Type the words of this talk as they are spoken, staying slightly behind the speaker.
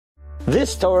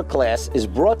This Torah class is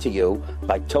brought to you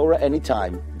by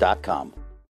TorahAnytime.com.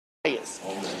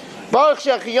 Baruch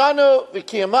Shechiyanu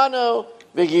v'kiyamanu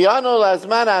v'giyanu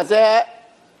lazman hazeh,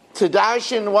 to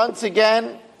darshan once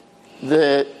again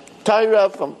the Torah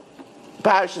from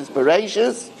Braishis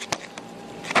Gems.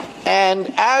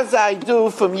 And as I do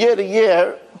from year to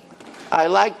year, I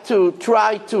like to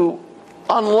try to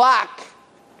unlock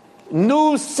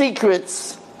new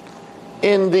secrets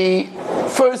in the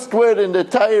first word in the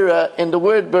Torah, in the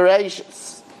word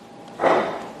Braishis.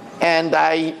 And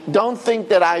I don't think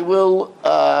that I will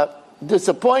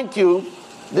disappoint you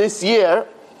this year.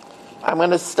 I'm going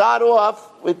to start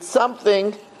off with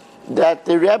something that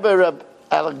the Rebbe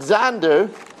Alexander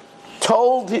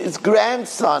told his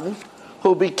grandson,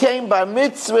 who became bar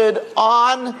mitzvah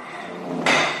on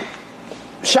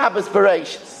Shabbos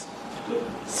Braishis.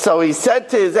 So he said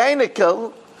to his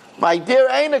Einikel, my dear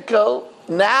Einikel,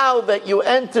 now that you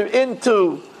enter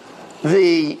into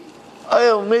the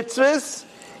oil mitzvahs,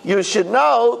 you should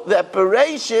know that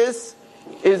Braishis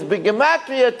is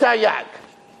b'gematria Taryag.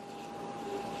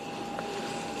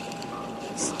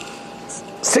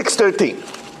 613.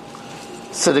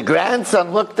 So the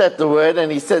grandson looked at the word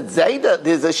and he said, Zayda,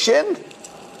 there's a shin.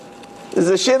 There's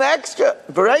a shin extra.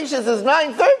 Braishis is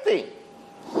 913.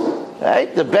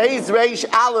 Right? The Beis, Reish,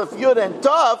 Aleph, Yud, and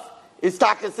Tov is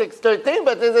Taka 613,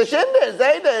 but there's a shin there.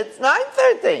 Zayda, it's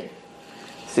 913.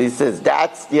 So he says,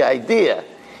 that's the idea.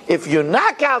 If you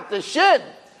knock out the shin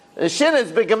is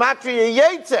b'gematria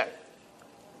Yetzer.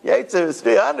 Yetzer is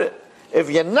 300. If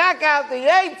you knock out the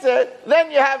Yetzer,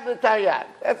 then you have the Taryag.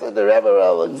 That's what the Rebbe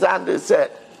Alexander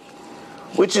said.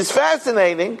 Which is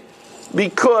fascinating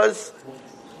because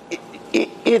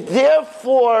it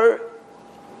therefore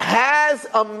has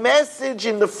a message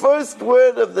in the first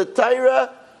word of the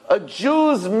Torah, a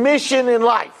Jew's mission in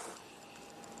life.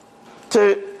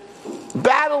 To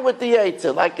battle with the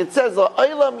Yetzer. Like it says,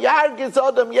 Olam Yargiz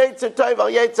Adam Yetzer Tov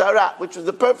al Yetzer Hara, which was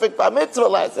the perfect bar mitzvah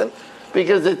lesson,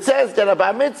 because it says that a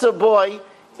bar mitzvah boy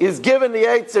is given the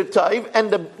Yetzer Tov,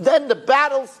 and then the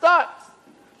battle starts.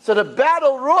 So the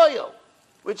battle royal,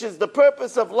 which is the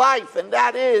purpose of life, and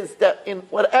that is that in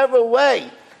whatever way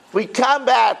we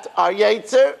combat our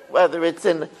Yetzer, whether it's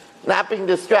in not being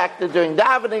distracted during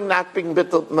davening, not being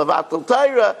mevatel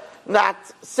Torah, not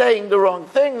saying the wrong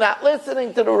thing, not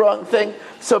listening to the wrong thing.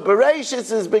 So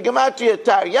Braishis is b'gematria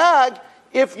Taryag.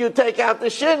 If you take out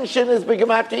the shin, shin is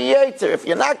b'gematria Yetzer. If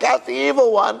you knock out the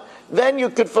evil one, then you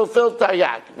could fulfill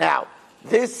Taryag. Now,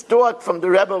 this thought from the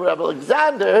Rebbe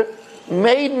Alexander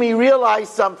made me realize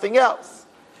something else.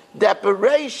 That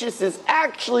Braishis is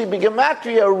actually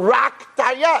b'gematria Rak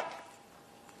Taryag.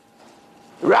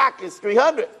 Rak is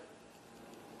 300.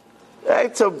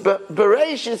 Right? So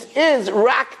Braishis is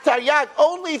Rak Taryag,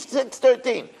 only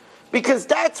 613. Because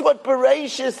that's what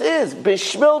Braishis is.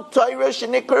 Bishmil Torah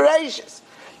Shenikaraishis.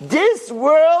 This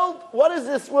world, what is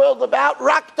this world about?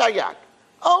 Rak Taryag.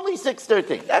 Only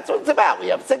 613. That's what it's about. We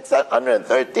have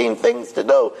 613 things to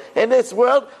do in this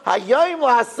world. Hayoim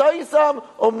lahasoisam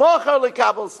umochar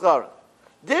lekabel schara.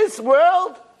 This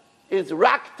world is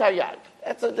Rak Taryag.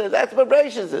 That's what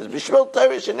Braishis is. Bishmil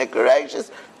Torah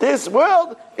Shenikaraishis. This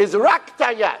world is Rak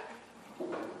Taryag.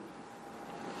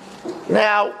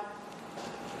 Now,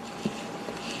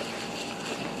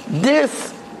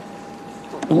 this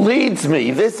leads me,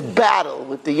 this battle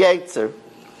with the Yetzer,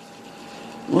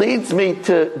 leads me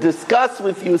to discuss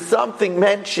with you something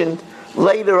mentioned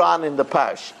later on in the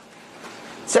Parsha.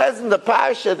 It says in the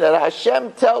Parsha that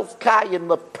Hashem tells Kayin,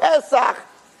 the Pesach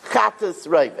Chatas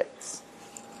Revetz,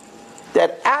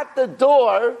 that at the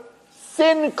door,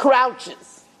 sin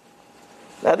crouches.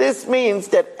 Now this means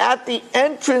that at the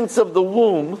entrance of the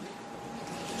womb,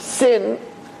 sin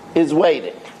is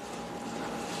waiting.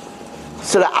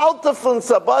 So the Alta von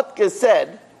Sabatka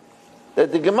said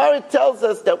that the Gemara tells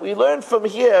us that we learn from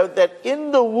here that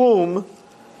in the womb,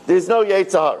 there's no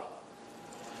Yetzer Hara.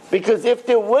 Because if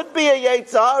there would be a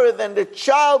Yetzer Hara, then the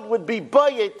child would be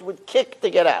bayit, would kick to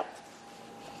get out.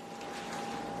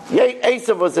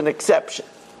 Esav was an exception.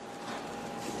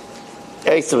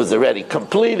 Esav was already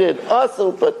completed,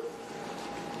 also, but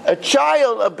a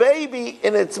child, a baby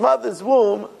in its mother's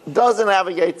womb doesn't have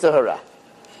a Yetzer Hara.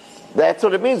 That's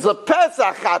what it means.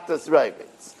 LePesach chatas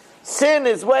revetz. Sin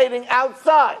is waiting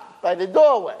outside by the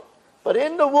doorway, but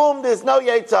in the womb there's no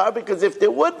Yetzer Hara, because if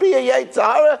there would be a Yetzer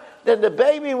Hara, then the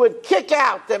baby would kick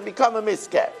out and become a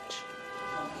miscarriage.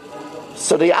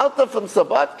 So the Alta from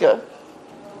Sabatka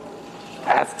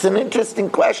asks an interesting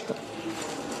question.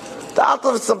 The Alta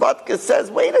of Sabatka says,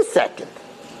 wait a second.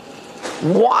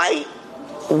 Why?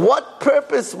 What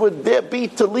purpose would there be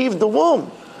to leave the womb?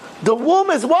 The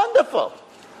womb is wonderful.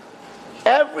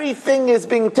 everything is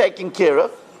being taken care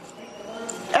of.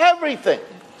 Everything.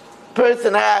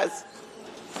 Person has,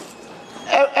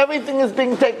 everything is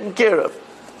being taken care of.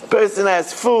 Person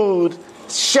has food,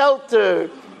 shelter,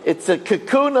 it's a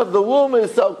cocoon of the womb,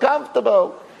 is so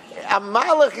comfortable. A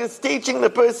malach is teaching the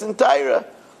person Torah.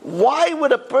 Why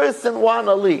would a person want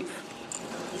to leave?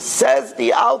 Says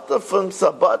the Alta from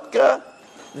Sabatka,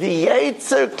 the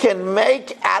Yetzer can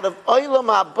make out of Olam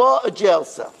Haba a jail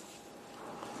cell.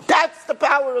 That's the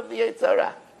power of the Yetzer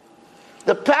Hara.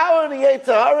 The power of the Yetzer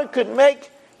Hara could make,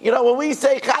 when we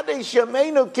say Chadesh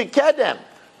Yameinu Kikedem,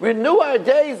 renew our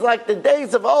days like the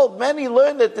days of old. Many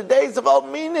learn that the days of old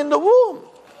mean in the womb,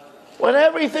 when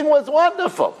everything was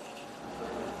wonderful.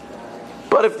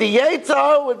 But if the Yetzer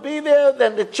Hara would be there,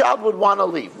 then the child would want to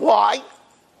leave. Why?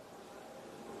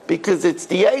 Because it's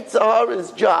the Yetzer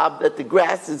Hara's job that the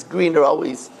grass is greener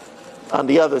always on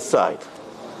the other side.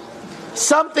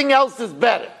 Something else is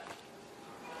better.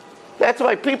 That's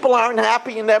why people aren't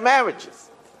happy in their marriages.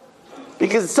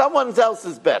 Because someone else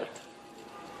is better.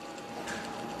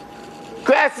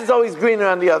 Grass is always greener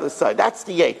on the other side. That's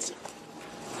the Yetzer.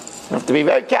 You have to be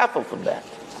very careful from that.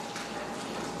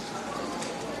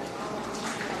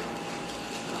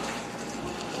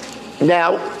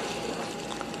 Now,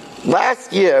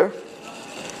 last year,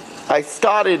 I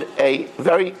started a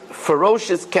very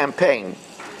ferocious campaign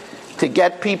to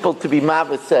get people to be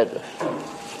Maveh Seder,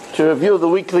 to review the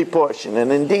weekly portion.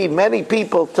 And indeed, many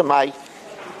people, to my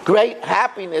great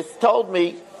happiness, told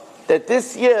me that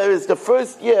this year is the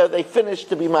first year they finished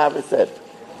to be Maveh Seder.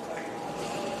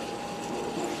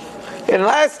 And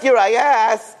last year I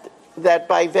asked that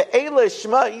by Ve'ela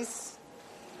Shmais,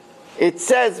 it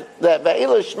says that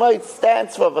Ve'ela Shmais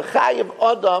stands for V'chayev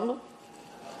Odom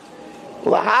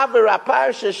L'haver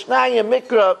Aparsha Shnayim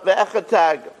Mikra Ve'echad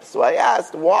Targum. So I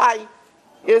asked, why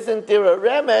isn't there a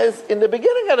remez in the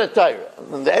beginning of the Torah?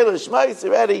 And the Ve'ela Shmais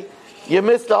already, you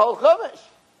missed the whole Chumash.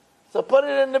 So put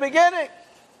it in the beginning.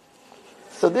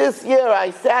 So this year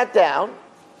I sat down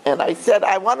and I said,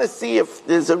 I want to see if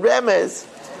there's a remez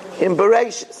in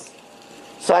Braishis.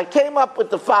 So I came up with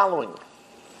the following.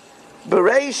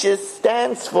 Braishis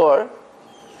stands for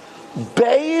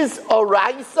Beis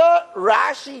Oraisa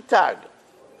Rashi Targum.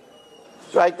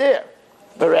 It's right there.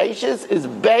 Braishis is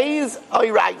Beis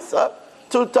Oraisa,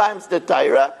 2 times the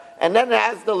Torah, and then it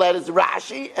has the letters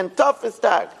Rashi and Tov is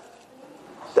Targum.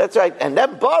 That's right. And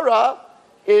then Bara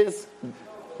is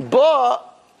Ba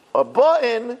or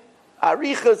Ba'in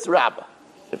Arichas Rabbah.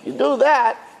 If you do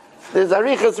that, there's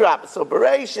Arichas Rabbah. So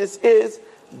Braishis is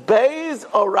Beis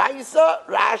Oraisa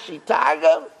Rashi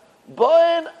Targum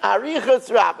Ba'in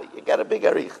Arichas Rabbah. You get a big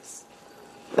Arichas.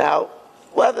 Now,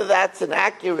 whether that's an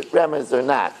accurate remez or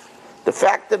not, the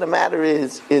fact of the matter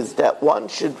is that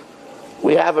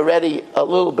we have already a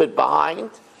little bit behind,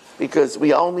 because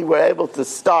we only were able to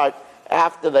start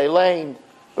after they laned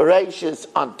Braishis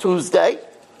on Tuesday,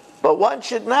 but one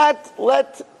should not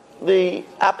let the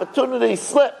opportunity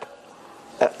slip.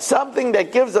 Something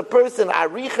that gives a person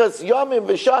arichas yomim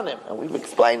v'shanim, and we've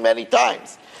explained many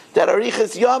times that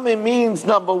arichas yomim means,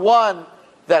 number one,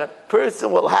 that a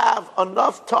person will have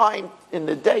enough time in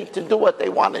the day to do what they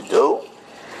want to do,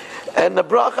 and the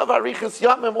bracha of arichas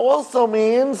yomim also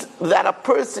means that a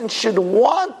person should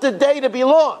want the day to be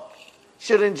long,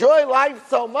 should enjoy life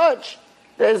so much.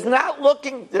 There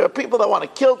are people that want to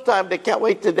kill time. They can't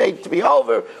wait the day to be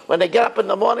over. When they get up in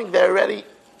the morning, they already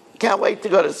can't wait to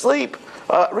go to sleep.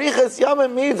 Arichas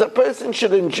Yomim means a person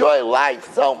should enjoy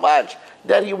life so much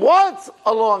that he wants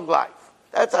a long life.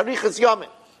 That's Arichas Yomim.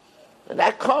 And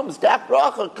that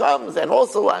bracha comes, and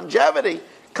also longevity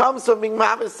comes from being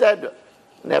Maveh Seder.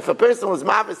 And if a person was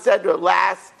Maveh Seder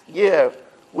last year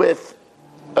with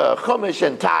Chumash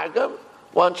and Targum,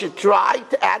 one should try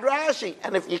to add Rashi.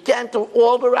 And if you can't do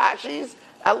all the Rashis,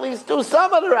 at least do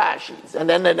some of the Rashis. And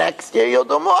then the next year you'll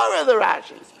do more of the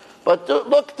Rashis. But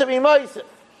look to be Moshe.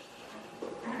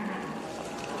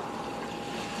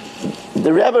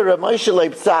 The Rebbe Rav Moshe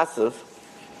Leib Sasav,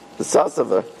 the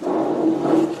Sasaver,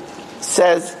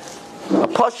 says, a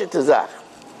Poshet Tazach.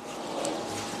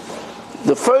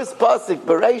 The first pasuk,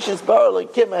 Braishis Bara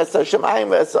Lekim Es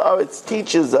HaShamayim Es HaAretz,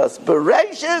 teaches us,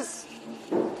 Braishis,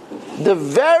 the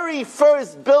very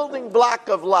first building block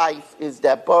of life is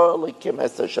that Bara Lekim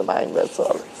Es HaShamayim Es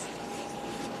HaAretz.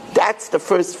 That's the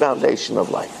first foundation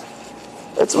of life.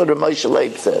 That's what Rav Moshe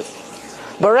Leib says.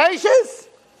 Braishis,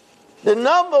 the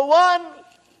number one,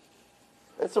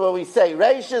 that's what we say,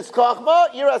 Reishis Chochma,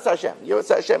 Yiras Hashem. Yiras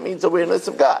Hashem means awareness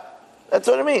of God. That's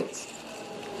what it means.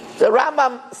 The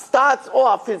Rambam starts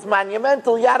off his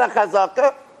monumental Yad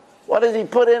HaChazaka. What does he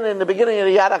put in the beginning of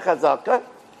the Yad HaChazaka?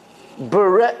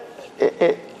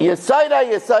 Yesaida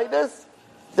Yesaidas,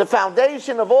 the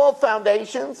foundation of all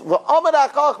foundations, v'amad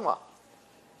ha'chachma,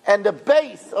 and the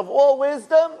base of all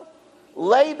wisdom,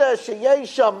 Leida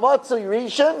sheyesha matzui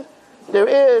rishon, there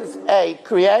is a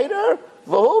creator,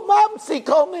 v'hu mamsi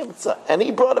kol nimtza, and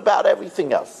he brought about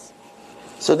everything else.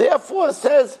 So therefore, it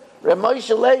says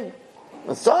Ramosha Lev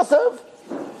Masasav,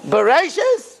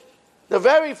 Braishis, the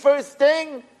very first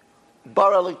thing,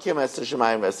 Bara Elokim es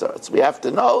Shemayim v'Aretz. We have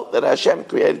to know that Hashem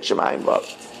created Shemayim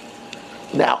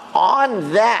v'Aretz. Now,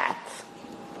 on that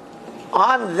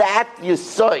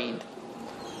Yisoid,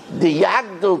 the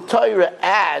Yagdul Torah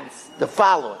adds the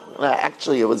following.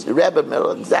 Actually, it was the Rebbe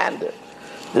Alexander.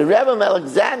 The Rebbe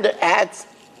Alexander adds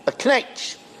a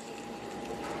knetch.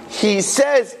 He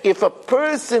says, if a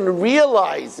person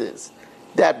realizes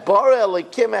that Bara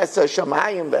Elokim es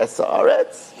Shemayim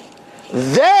v'Aretz,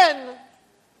 then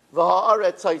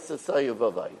v'ha'aretz ha'yisayu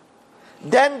v'avayu.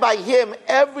 Then by him,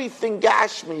 everything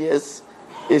Gashmi is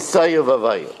sayu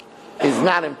v'avayu, is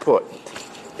not important,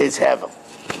 is heaven.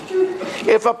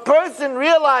 If a person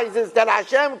realizes that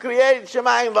Hashem created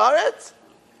Shemayim v'aretz,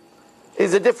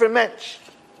 is a different mensch.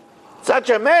 Such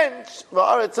a mensch,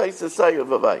 v'ha'aretz ha'yisayu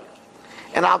v'avayu.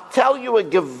 And I'll tell you a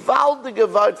gewaldige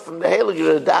word from the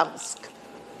Heilige Damsk.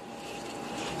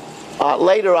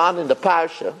 Later on in the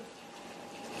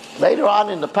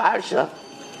Parsha,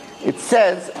 it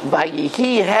says,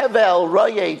 Vayihi Hevel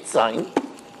Royet Zayin.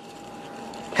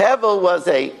 Hevel was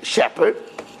a shepherd.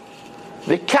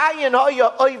 V'kayin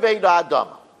hoya oived Adam.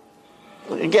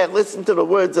 Again, listen to the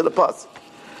words of the pasuk.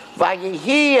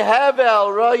 Vayihi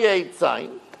Hevel Royet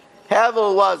Zayin.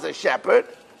 Hevel was a shepherd.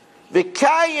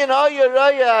 V'kayin hoya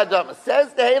roya Adam.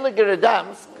 Says the Heilige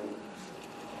Damsk,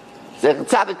 Zech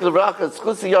Tzadik Levracha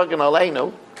Zchusi Yogan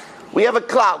Aleinu, we have a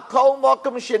cloud. Kol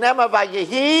mokum shenema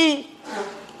vayehi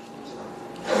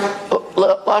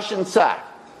lashon tsar,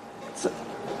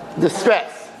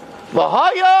 distress.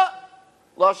 V'haya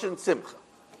lashon simcha.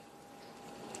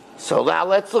 So now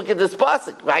let's look at this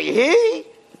pasuk. Vayehi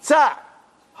tsar,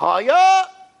 haya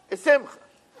is simcha.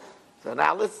 So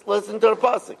now let's listen to the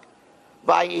pasuk.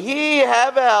 Vayehi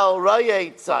havel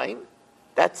rayet zayin.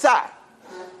 That's tsar.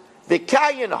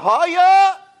 V'kayin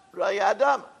haya raya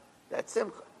adam. That's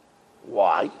simcha.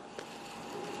 Why?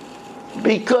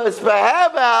 Because for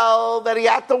Hevel, that he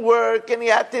had to work and he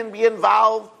had to be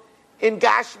involved in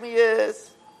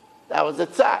Gashmias, that was a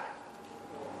tsar.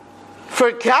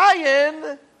 For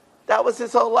Kayin, that was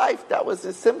his whole life. That was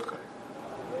his simcha.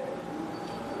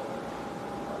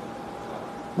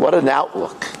 What an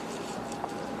outlook.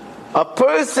 A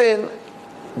person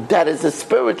that is a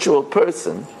spiritual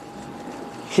person,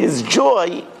 his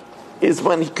joy is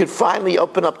when he could finally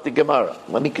open up the Gemara,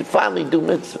 when he could finally do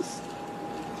mitzvahs.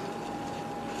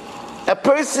 A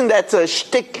person that's a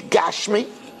shtick gashmi,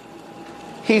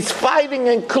 he's fighting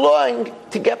and clawing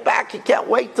to get back. He can't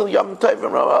wait till Yom Tov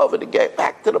and over to get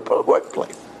back to the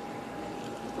workplace.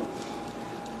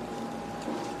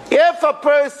 If a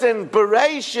person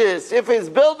Braishis, if his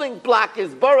building block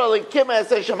is Bara Elokim es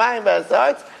Shemayim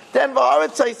v'Aretz, then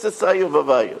v'aretz ha'yisayu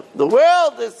v'avayu. The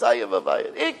world is sayu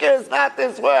v'avayu. Ikar is not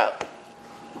this world.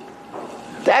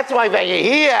 That's why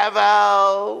Vayehi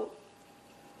Havel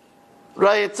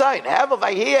Rayet Zayin. Havel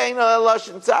Vayehi ain't a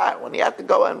lashon tsar. When he had to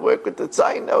go and work with the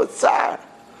Zayin, that was tsar.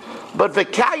 But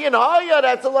V'kayin Hoya,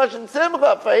 that's a lashon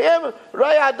simcha. For him,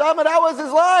 Raya Adama, that was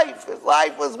his life. His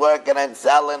life was working and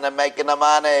selling and making the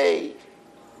money.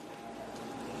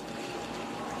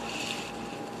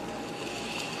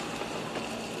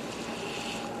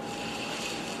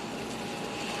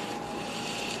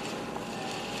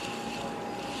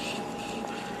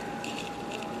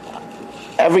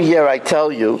 Every year I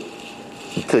tell you,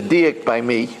 to diak by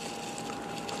me,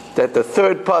 that the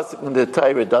third pasuk in the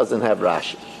Torah doesn't have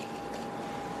Rashi.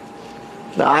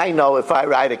 Now I know if I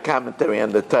write a commentary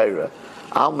on the Torah,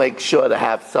 I'll make sure to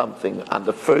have something on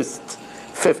the first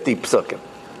 50 psukim.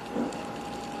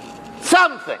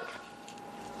 Something!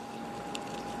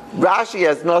 Rashi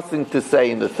has nothing to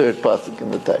say in the third pasuk in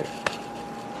the Torah.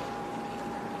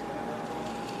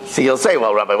 See, you'll say,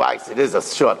 well, Rabbi Weiss, it is a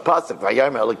short pasuk.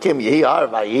 Vayom Elokim Yehiyar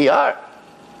Vayihar.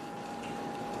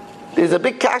 There's a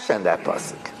big kash on that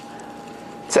pasuk.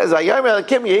 It says Vayom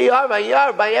Elokim Yehiyar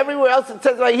Vayihar. By everywhere else it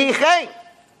says Vayichein.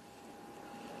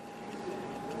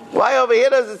 Why over here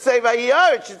does it say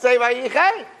Vayihar? It should say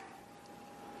Vayichein.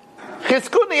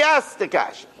 Chizkuni asked the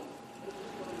kash.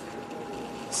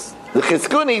 The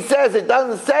Chizkuni says it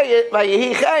doesn't say it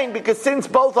Vayichein because since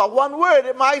both are one word,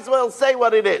 it might as well say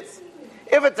what it is.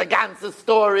 If it's a ganze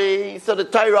story, so the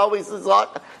Torah always is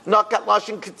not got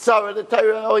lashon kitzara. The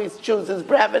Torah always chooses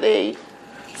brevity,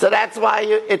 so that's why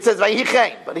it says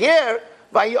vayichein. But here,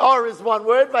 Vayar is one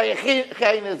word,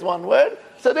 Vayichein is one word.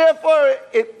 So therefore,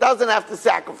 it doesn't have to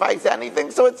sacrifice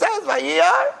anything. So it says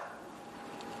Vayar.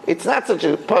 It's not such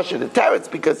a pasha to teretz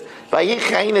because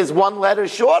Vayichein is one letter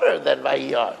shorter than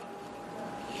Vayar.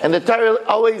 And the Torah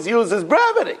always uses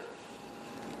brevity.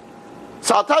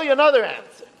 So I'll tell you another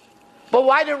answer. But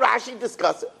why did Rashi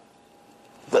discuss it?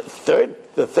 The third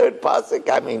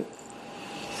pasuk,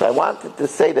 so I wanted to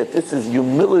say that this is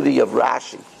humility of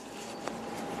Rashi.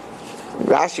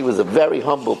 Rashi was a very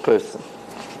humble person.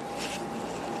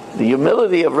 The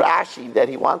humility of Rashi that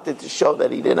he wanted to show that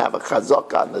he didn't have a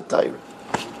chazaka on the Torah.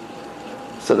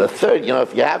 So the third,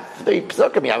 if you have 3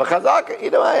 psukim, you have a chazaka.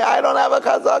 I don't have a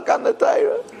chazaka on the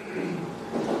Torah.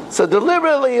 So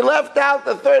deliberately he left out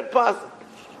the third pasuk.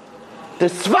 The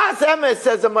Svas Emes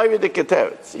says a Mayri de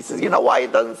Keteretz. He says, you know why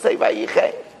it doesn't say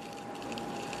Vayichein?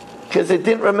 Because it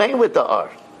didn't remain with the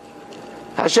Ar.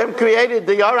 Hashem created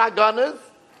the Ar Haganas,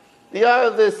 the Ar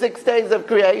of the 6 days of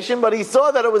creation, but he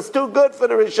saw that it was too good for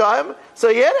the Rishayim, so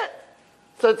he hid it.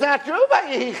 So it's not true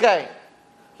Vayichein.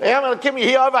 But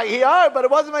it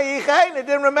wasn't Vayichein, it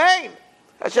didn't remain.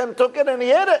 Hashem took it and he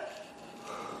hid it.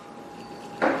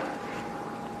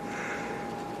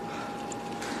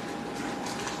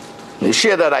 The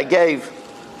shir that I gave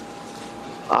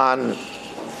on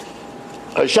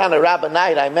Hoshana Rabbah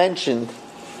night, I mentioned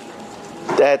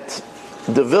that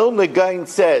the Vilna Gaon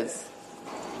says,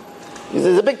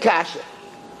 there's a big kasha.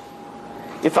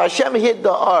 If Hashem hid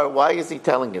the R, why is he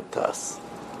telling it to us?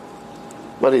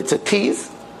 But it's a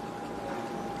tease.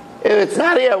 If it's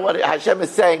not here, what Hashem is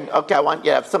saying, okay, I want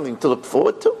you to have something to look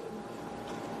forward to.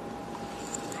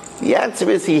 The answer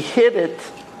is he hid it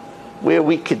where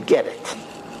we could get it.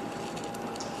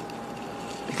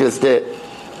 Because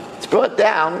it's brought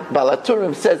down,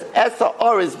 Balaturim says, Esa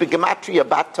Or is Begematria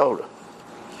Bat Torah.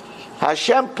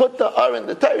 Hashem put the Or in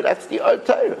the Torah, that's the Or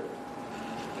Torah.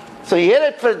 So he hid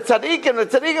it for Tzadikim, the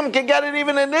Tzadikim can get it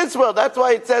even in this world. That's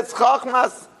why it says,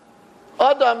 Chachmas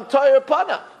Adam Torah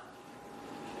Pana.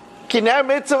 Kiner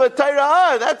Mitzvah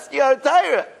Torah Or, that's the Or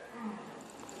Torah.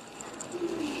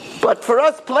 But for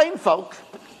us plain folk,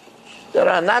 that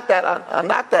are not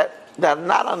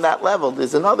on that level,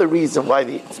 there's another reason why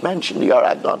it's mentioned the Ar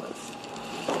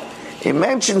Haganas. It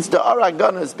mentions the Ar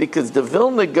Haganas because the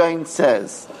Vilna Gaon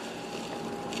says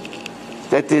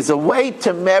that there's a way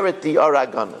to merit the Ar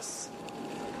Haganas,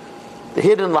 the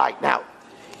hidden light. Now,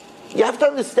 you have to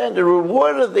understand the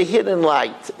reward of the hidden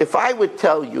light. If I would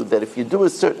tell you that if you do a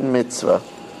certain mitzvah,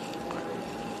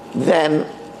 then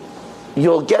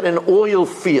you'll get an oil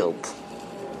field.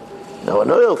 Now,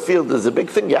 an oil field is a big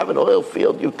thing. You have an oil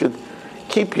field, you could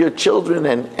keep your children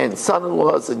and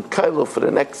son-in-laws in Kailo for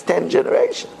the next 10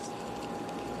 generations.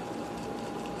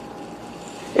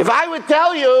 If I would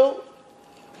tell you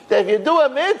that if you do a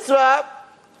mitzvah,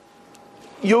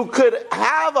 you could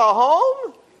have a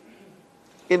home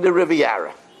in the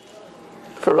Riviera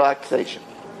for relaxation.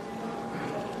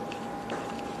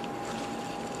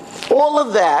 All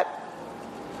of that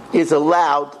is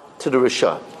allowed to the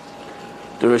Rishon.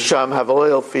 The Rishon have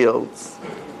oil fields,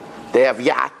 they have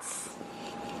yachts,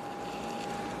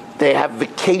 they have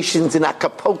vacations in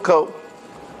Acapulco,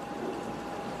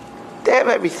 they have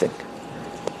everything.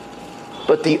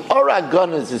 But the Ar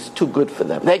Haganas is too good for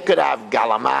them. They could have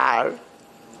Galamar,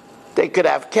 they could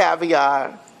have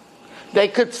caviar, they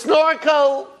could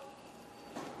snorkel,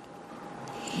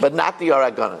 but not the Ar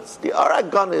Haganas. The Ar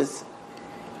Haganas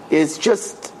is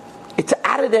just, it's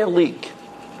out of their league.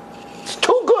 It's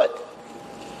too good.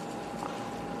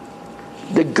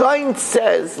 The Gaon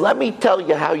says, let me tell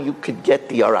you how you could get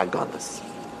the Ar Haganas.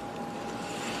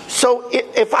 So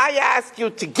if I asked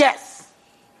you to guess,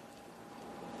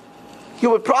 you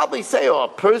would probably say, a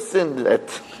person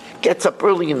that gets up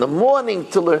early in the morning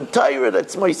to learn Torah,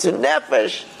 that's Moiser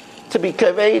Nefesh, to be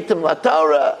Kaveitim La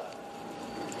Torah.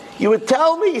 You would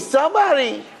tell me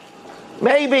somebody,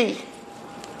 maybe,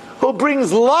 who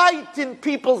brings light in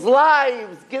people's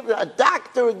lives, gives a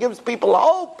doctor who gives people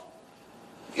hope.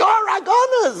 The Ar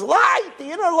Haganas, light, the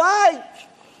inner light.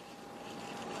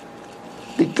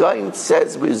 The Gaon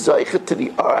says we're zoichet to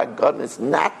the Ar Haganas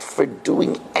not for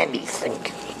doing anything,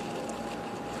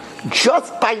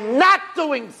 just by not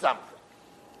doing something.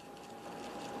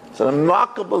 It's a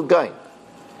remarkable Gaon.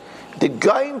 The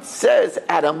Gaon says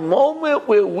at a moment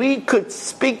where we could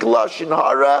speak Lashon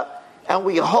Hara and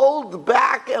we hold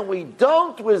back and we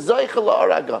don't, we're zoichet Ar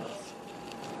Haganas.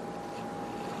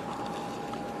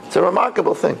 It's a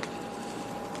remarkable thing.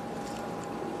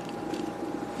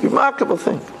 Remarkable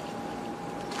thing.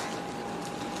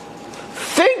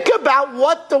 Think about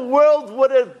what the world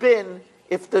would have been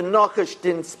if the Nachash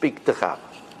didn't speak to Chava.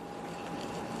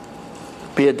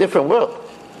 Be a different world.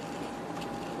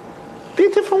 Be a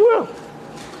different world.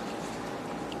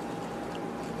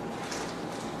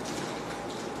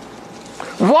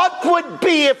 What would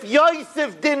be if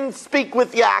Yosef didn't speak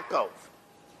with Yaakov?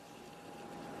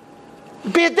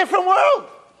 It'd be a different world.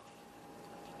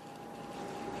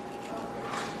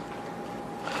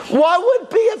 What would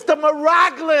be if the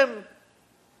Meraglim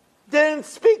didn't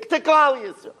speak to Klal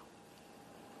Yisrael?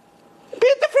 It'd be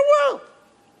a different world.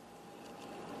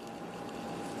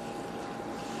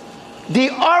 The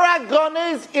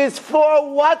Oragonis is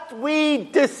for what we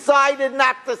decided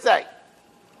not to say.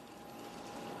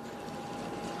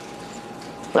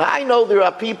 Now, I know there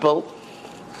are people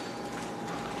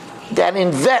that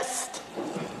invest.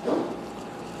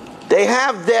 They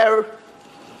have their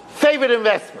favorite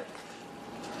investment.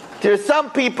 There are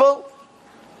some people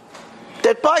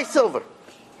that buy silver.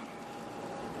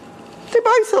 They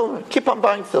buy silver, keep on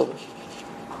buying silver.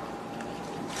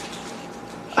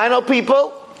 I know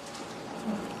people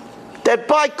that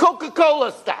buy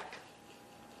Coca-Cola stock.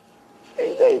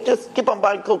 They just keep on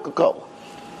buying Coca-Cola.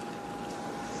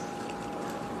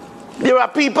 There are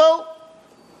people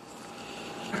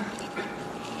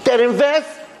that invest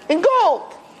in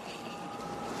gold.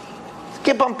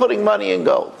 Keep on putting money in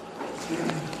gold.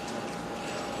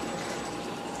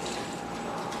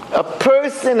 A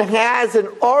person has an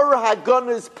Or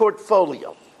HaGona's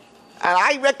portfolio. And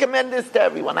I recommend this to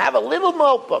everyone. Have a little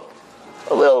notebook.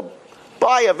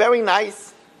 Buy a very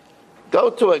nice, go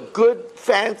to a good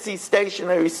fancy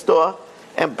stationery store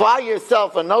and buy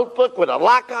yourself a notebook with a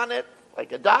lock on it,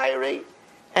 like a diary,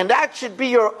 and that should be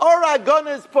your Or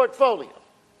HaGona's portfolio.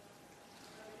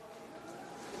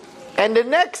 And the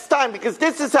next time, because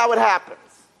this is how it happens.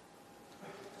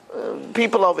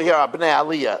 People over here are Bnei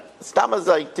Aliyah. Stammas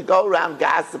like to go around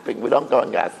gossiping. We don't go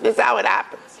and gossip. This is how it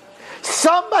happens.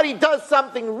 Somebody does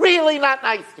something really not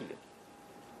nice to you.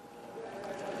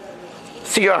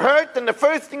 So you're hurt, and the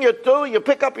first thing you do, you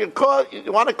pick up your call,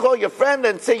 you want to call your friend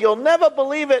and say, "You'll never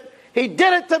believe it. He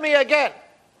did it to me again.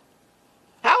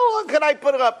 How long can I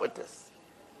put up with this?"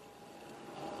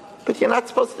 But you're not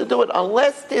supposed to do it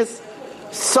unless there's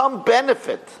some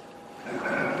benefit.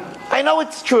 I know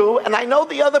it's true, and I know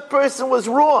the other person was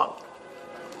wrong.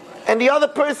 And the other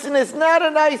person is not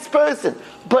a nice person.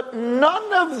 But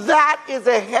none of that is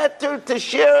a heter to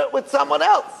share it with someone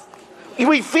else.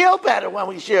 We feel better when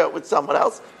we share it with someone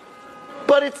else.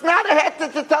 But it's not a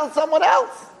heter to tell someone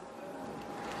else.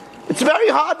 It's very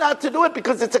hard not to do it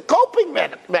because it's a coping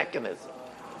mechanism.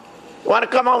 You want to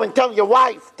come home and tell your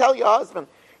wife, tell your husband,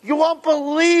 "You won't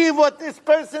believe what this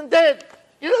person did."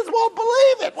 You just won't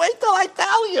believe it. Wait till I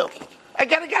tell you. I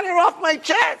got to get it off my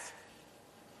chest.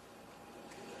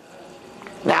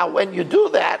 Now, when you do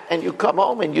that and you come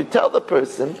home and you tell the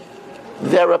person,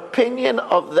 their opinion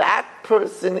of that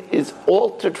person is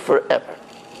altered forever.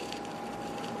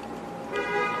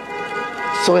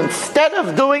 So instead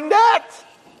of doing that,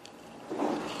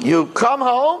 you come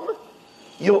home,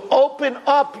 you open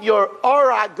up your Or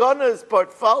HaGona's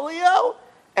portfolio,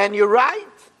 and you write,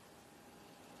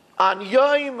 on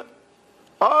Yom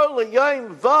Or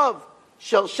Yom Vav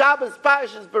Shel Shabbos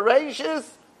Parshas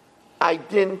Braishis, I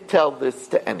didn't tell this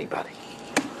to anybody.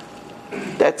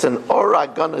 That's an Or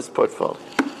HaGona's portfolio.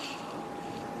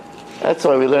 That's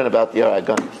why we learn about the Or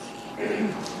HaGona's.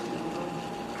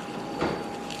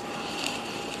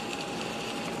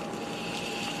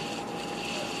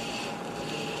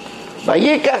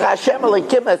 Vayikach Hashem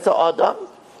Elokim es ha'adam,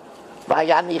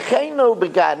 vayanichenu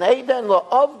b'gan Eden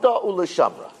la'avda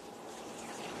u'l'shamra.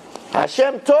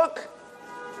 Hashem took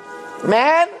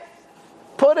man,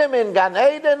 put him in Gan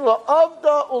Eden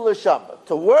la'avda u'l'shamra,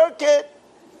 to work it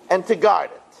and to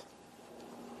guard it.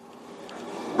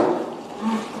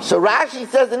 So Rashi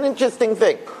says an interesting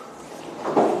thing.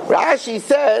 Rashi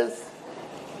says,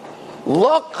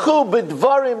 Lokhu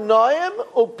b'dvarim noim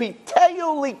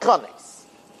upiteyu likonis.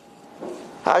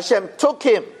 Hashem took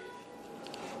him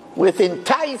with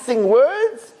enticing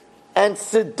words and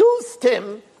seduced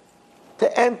him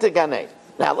to enter Gan Eden.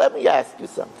 Now let me ask you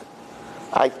something.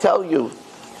 I tell you,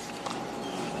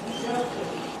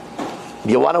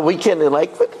 you want a weekend in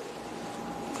Lakewood?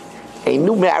 A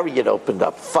new Marriott opened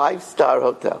up, 5-star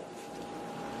hotel.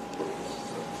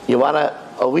 You want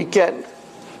a weekend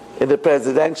in the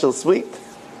presidential suite?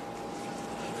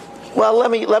 Well, let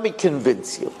me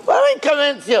convince you. Let me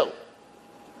convince you.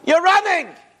 You're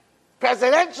running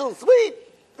presidential suite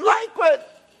in Lakewood.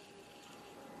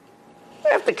 I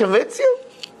have to convince you.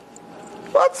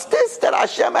 What's this that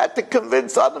Hashem had to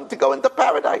convince Adam to go into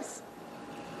paradise?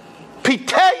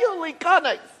 Piteyu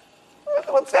likonis.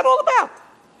 What's that all about?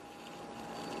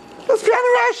 That's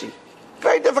Rashi.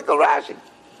 Very difficult Rashi.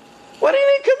 What do you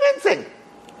need convincing?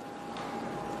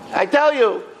 I tell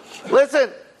you,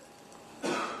 listen,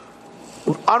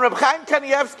 on Reb Chaim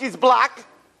Kanievsky's block,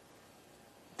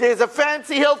 there's a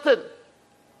fancy Hilton.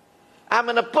 I'm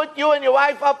going to put you and your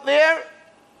wife up there,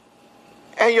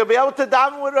 and you'll be able to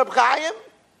daven with Reb Chaim.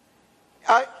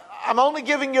 I'm only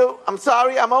giving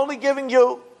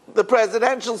you the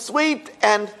presidential suite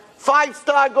and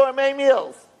 5-star gourmet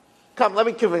meals. Come, let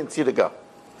me convince you to go.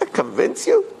 Convince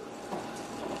you?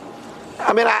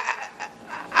 I mean,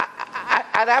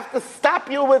 I'd have to stop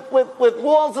you with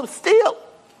walls of steel.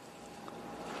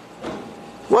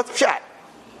 What's chat?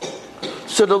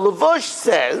 So the Levush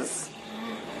says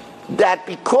that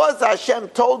because Hashem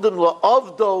told him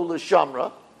La'avdo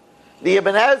L'Shamra, the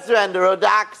Ibn Ezra and the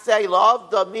Radak say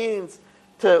La'avdo means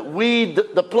to weed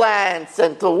the plants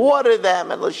and to water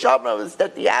them, and L'Shamra is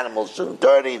that the animals shouldn't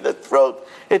dirty the fruit.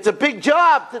 It's a big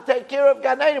job to take care of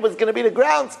Gan Eden. It was going to be the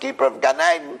groundskeeper of Gan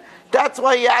Eden. That's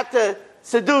why he had to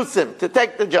seduce him to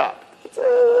take the job.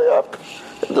 The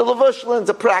Levush learns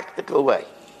a practical way.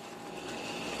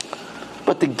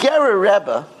 But the Gerer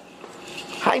Rebbe,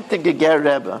 Heintiger Gerer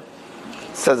Rebbe,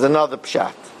 says another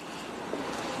pshat.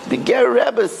 The Gerer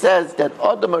Rebbe says that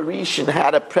Adam Arishan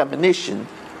had a premonition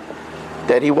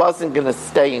that he wasn't going to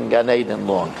stay in Gan Eden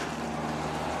long.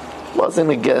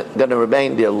 Wasn't going to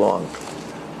remain there long.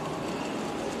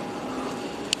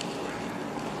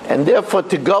 And therefore,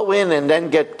 to go in and then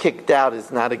get kicked out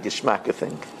is not a geschmacka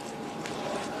thing.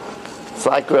 It's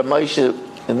like Rav Moshe,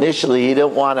 initially, he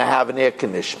didn't want to have an air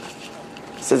conditioner.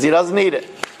 He says he doesn't need it.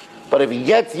 But if he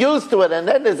gets used to it and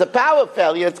then there's a power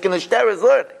failure, it's going to stir his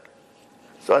learning.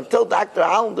 So until Dr.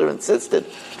 Hollander insisted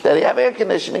that he have air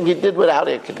conditioning, he did without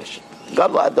air conditioning.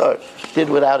 God Lador did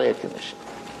without air conditioning.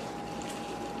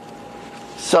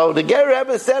 So the Ger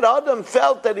Rebbe said Adam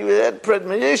felt that he had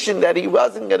premonition that he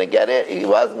wasn't going to get it, he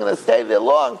wasn't going to stay there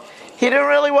long. He didn't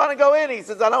really want to go in. He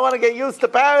says, I don't want to get used to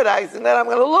paradise and then I'm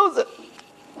going to lose it.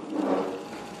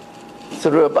 So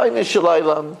the Rabbeinu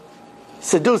Shalom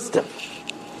seduced him.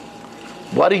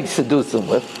 What did he seduce him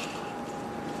with?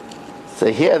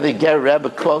 So here the Ger Rebbe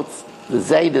quotes the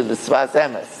Zayda, the Svas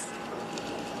Emes.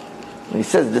 He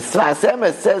says, the Svas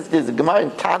Emes says, there's a Gemara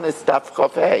in Tanis Daf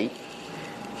Chofei,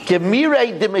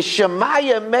 Kemirei de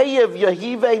Mishamaya Meyev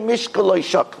Yahivei Mishkaloi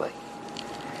Shokle.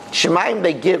 Shemaim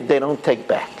they give, they don't take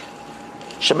back.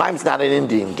 Shemaim's not an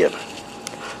Indian giver.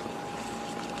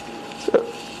 So,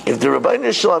 if the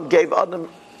Rabbeinu Shalom gave Adam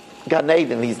Gan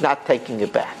Eden, he's not taking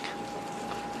it back.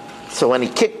 So when he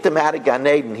kicked him out of Gan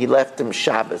Eden, he left him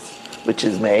Shabbos, which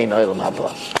is Me'ein Olam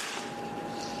Haba.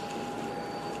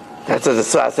 That's what the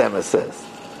Svas Emes says.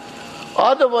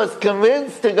 Adam was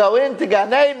convinced to go into Gan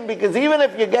Eden because even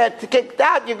if you get kicked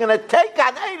out, you're going to take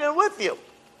Gan Eden with you.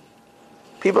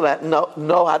 People that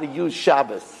know how to use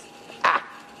Shabbos.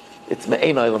 It's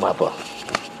Me'ein Olam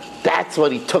Haba. That's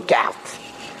what he took out.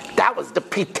 That was the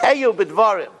Piteyu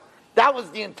B'dvarim. That was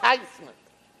the enticement.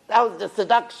 That was the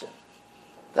seduction.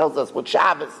 Tells us what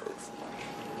Shabbos is.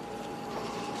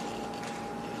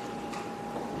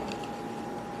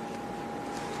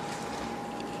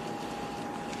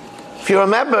 If you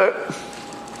remember,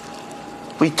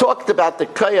 we talked about the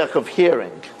koyach of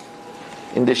hearing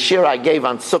in the shir I gave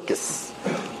on Sukkos.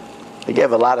 I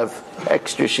gave a lot of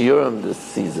extra shiurim this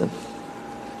season.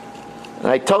 And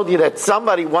I told you that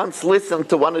somebody once listened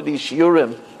to one of these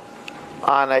shiurim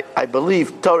on, I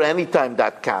believe,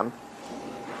 TorahAnytime.com.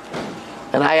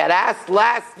 And I had asked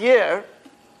last year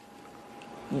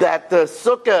that the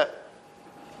sukkah,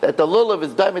 that the lulav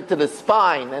is diamond to the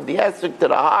spine, and the esrog to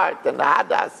the heart, and the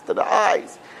hadas to the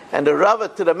eyes, and the rava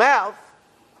to the mouth.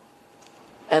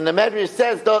 And the Medrash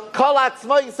says, Kol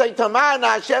atzmo yisay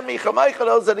tamarna Hashem michamoicha,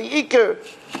 those are the ikar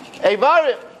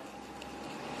evarim.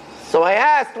 So I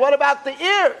asked, what about the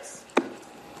ears?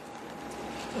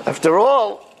 After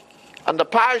all, on the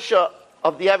parsha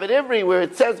of the Eved Ivri, where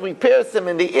it says we pierce him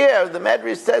in the ear, the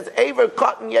Medrash says, Aver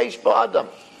cotton yesh ba'adam.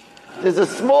 There's a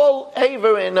small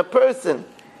aver in a person,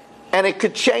 and it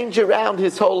could change around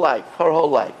his whole life, her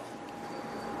whole life.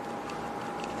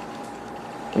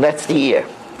 And that's the ear.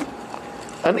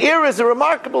 An ear is a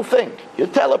remarkable thing. You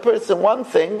tell a person one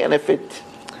thing, and if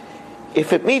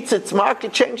it meets its mark,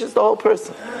 it changes the whole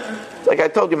person. Like I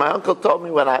told you, my uncle told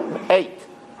me when I'm 8,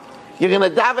 you're going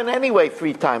to daven anyway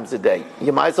 3 times a day.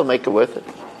 You might as well make it worth it.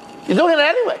 You're doing it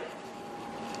anyway.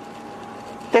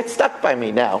 That's stuck by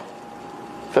me now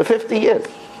for 50 years.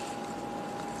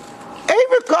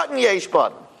 Aver cotton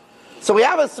yeshbon. So we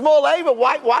have a small aver.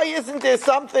 Why isn't there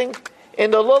something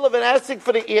in the lulav and esrog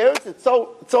for the ears? It's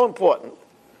so important.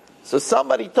 So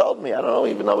somebody told me, I don't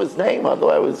even know his name, although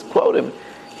I was quoting him.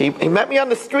 He met me on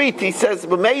the street. He says,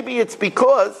 well, maybe it's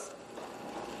because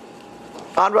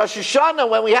On Rosh Hashanah,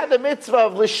 when we had the mitzvah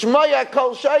of Lishmoya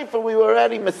Kol Shofar, we were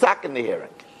already masakin the hearing.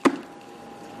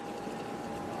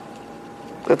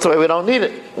 That's why we don't need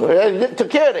it. We already took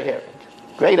care of the hearing.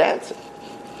 Great answer.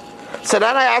 So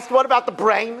then I asked, what about the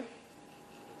brain?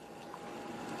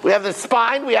 We have the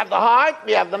spine, we have the heart,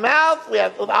 we have the mouth, we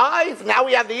have the eyes, now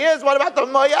we have the ears. What about the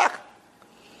moyach?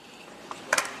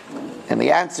 And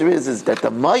the answer is that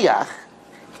the moyach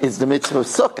is the mitzvah of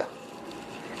sukkah.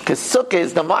 Because sukkah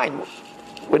is the mind.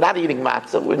 We're not eating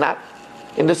matzah. We're not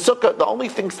in the sukkah. The only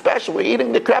thing special, we're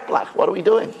eating the kreplach. What are we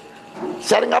doing?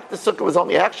 Setting up the sukkah was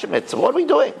only hechsher mitzvah. What are we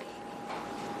doing?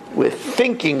 We're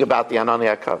thinking about the Anani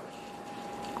HaKav.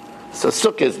 So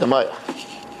sukkah is the moyach.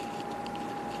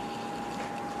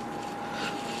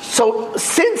 So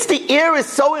since the ear is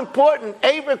so important,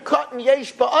 Ever Katan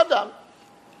Yesh Ba'adam,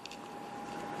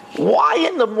 why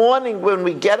in the morning when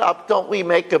we get up don't we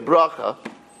make a bracha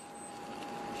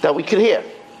that we could hear?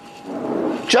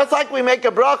 Just like we make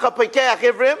a bracha Pekeach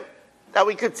Ivrim that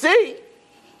we could see,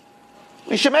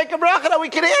 we should make a bracha that we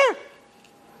could hear.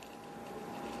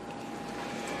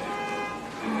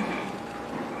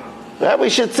 That we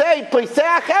should say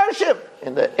Peseach Hershim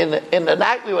in the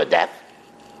night we were deaf,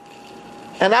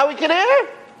 and now we can hear.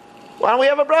 Why don't we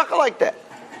have a bracha like that?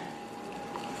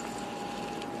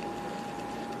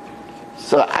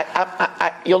 So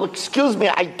you'll excuse me,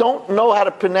 I don't know how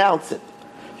to pronounce it.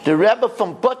 The Rebbe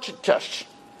from Butchitush.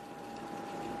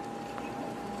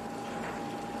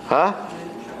 Huh?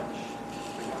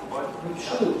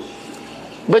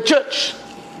 Butchuch.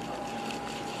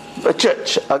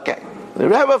 Okay. The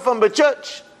Rebbe from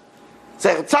Butchuch,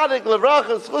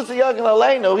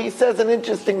 he says an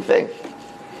interesting thing.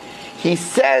 He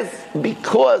says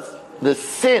because the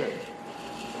sin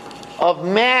of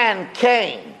man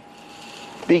came,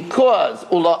 because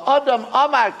Ula Adam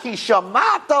Amar Ki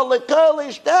Shamata Lekol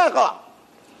Ishtecha,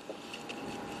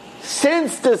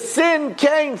 since the sin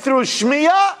came through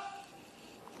Shmiya,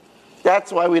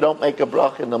 that's why we don't make a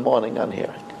bracha in the morning on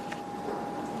hearing.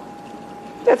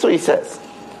 That's what he says.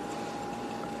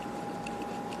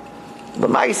 The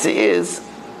Maisa is,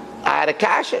 I had a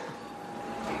kasha.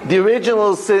 The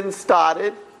original sin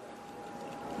started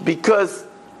because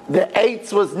the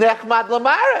eitz was Nechmad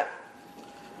Lamara.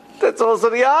 That's also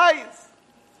the eyes.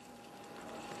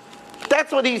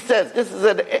 That's what he says. This is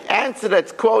an answer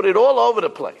that's quoted all over the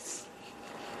place.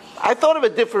 I thought of a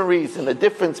different reason, the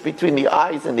difference between the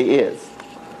eyes and the ears.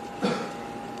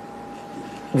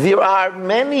 There are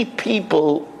many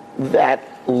people that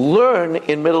learn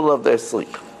in middle of their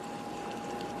sleep.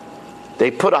 They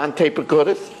put on tape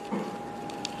recorders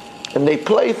and they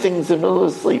play things in the middle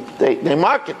of sleep. They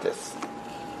market this.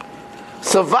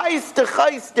 So Vais to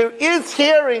Chais, there is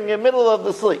hearing in the middle of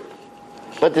the sleep,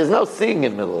 but there's no seeing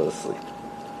in the middle of the sleep.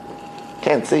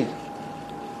 Can't see.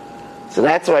 So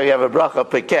that's why we have a bracha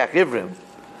Pekech Ivrim.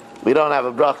 We don't have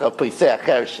a bracha Pesach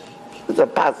Hershim. It's a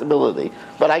possibility.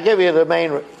 But I give you the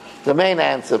main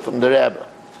answer from the Rebbe.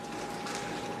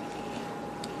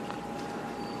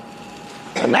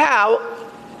 And now,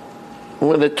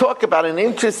 we're going to talk about an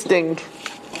interesting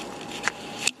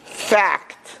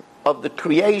fact of the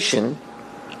creation,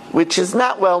 which is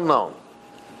not well known.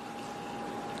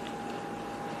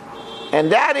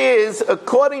 And that is,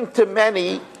 according to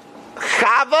many,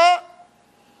 Chava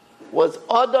was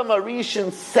Adam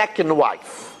Arishan's second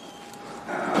wife,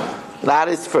 not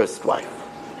his first wife.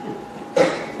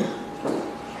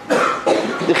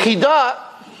 The Chidah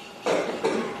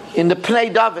in the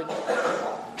Pnei David,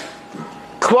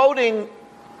 quoting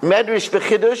Medrash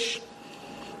Bechidush,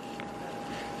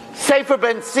 Sefer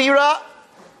Ben Sira,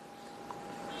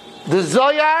 the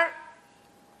Zoyar,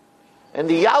 and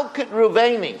the Yalkut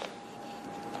Ruveni,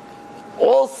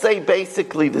 all say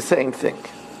basically the same thing.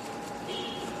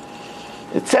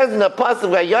 It says in the pasuk,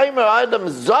 "Vayomer Adam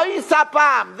Zoy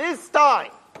Sapam." This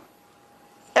time,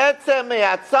 Etzem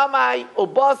me'atzamai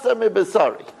ubasar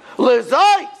mibesari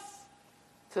lezois.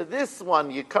 To this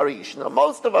one, Yikarish. Now,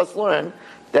 most of us learn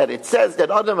that it says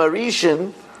that Adam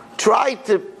Arishan tried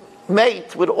to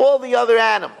mate with all the other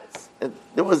animals.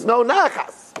 There was no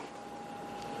nachas.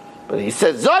 But he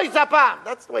says, Zoy Zapam.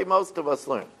 That's the way most of us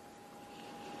learn.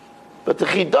 But the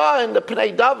Chidah in the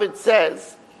Pnei David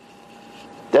says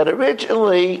that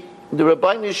originally the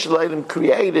Rabbeinu Shalom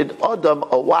created Adam,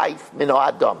 a wife, Mino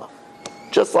Adama,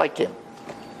 just like him.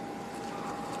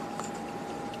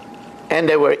 And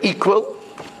they were equal.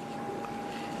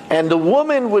 And the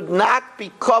woman would not be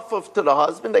kafuf to the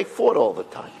husband. They fought all the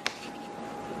time.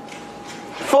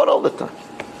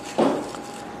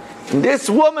 And this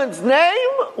woman's name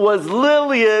was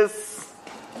Lilius.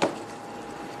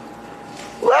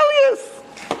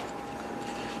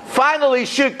 finally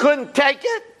she couldn't take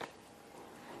it.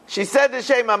 She said to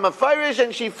Shema Mefarish,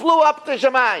 and she flew up to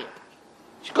Shemayim.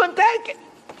 She couldn't take it.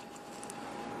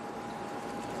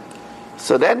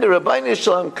 So then the Rabbeinu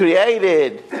Shalom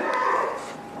created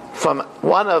from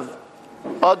one of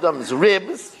Adam's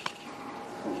ribs,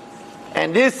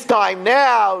 and this time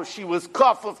now she was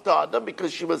kafuf to Adam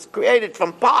because she was created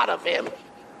from part of him.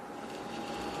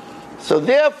 So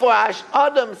therefore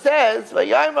Adam says,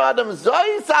 "Vayayim Adam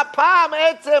zois apam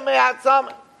etzem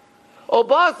me'atzam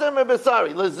obasem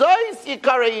me'besari lezois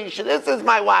yikareish." This is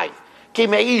my wife. Ki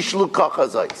meish lukacha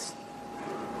zois.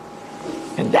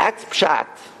 And that's pshat.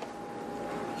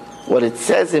 What it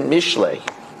says in Mishlei.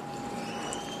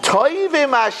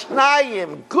 Toivim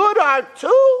ashnayim, good are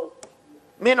two,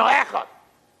 mino echad,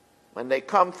 when they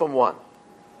come from one.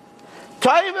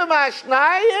 Toivim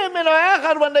ashnayim, mino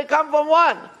echad, when they come from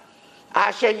one.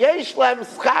 Asher yesh lem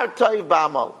schar toiv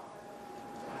ba'amal.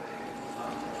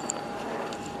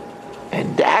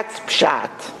 And that's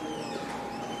pshat.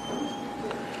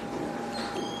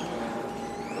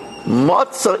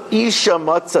 Motza isha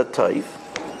motza toiv.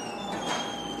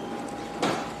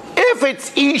 If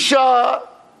it's Isha,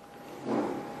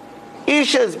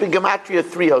 Isha is Gematria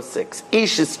 306.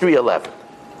 Isha is 311.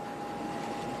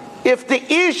 If the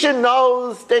Isha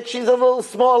knows that she's a little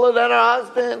smaller than her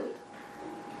husband,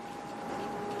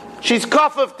 she's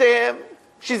kafuf to him,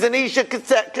 she's an Isha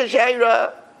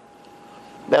Kashera,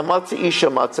 then Matzah Isha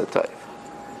Matzah Tov.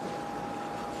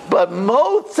 But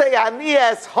Motzei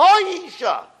Anias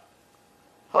Ha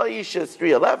Isha is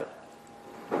 311.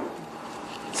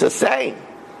 It's the same.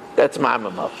 That's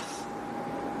Ma'amah Mavs.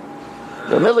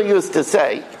 The Miller used to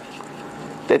say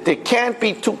that there can't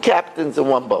be two captains in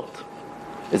one boat.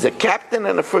 There's a captain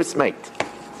and a first mate.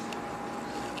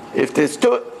 If there's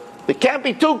two, there can't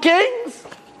be two kings.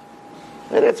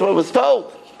 And that's what was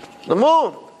told. The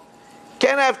moon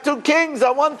can't have two kings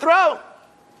on one throne.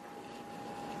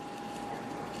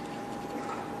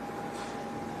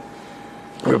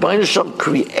 Rabbeinu Shalom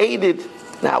created.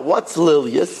 Now, what's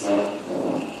Lilius?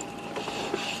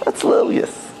 That's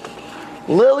Lilius.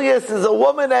 Lilius is a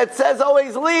woman that says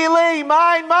always, Li,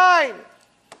 mine, mine.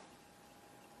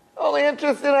 Only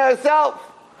interested in herself.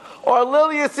 Or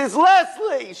Lilius is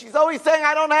Leslie. She's always saying,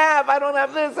 I don't have this, I don't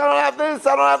have this,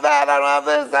 I don't have that, I don't have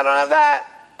this, I don't have that.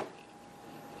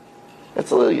 That's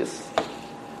Lilius.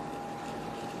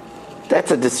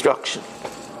 That's a destruction.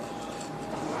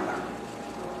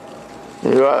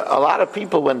 There are a lot of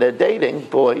people when they're dating,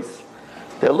 boys,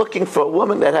 they're looking for a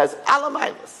woman that has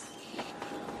alamilas.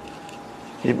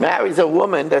 He marries a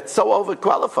woman that's so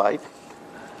overqualified,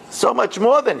 so much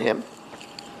more than him,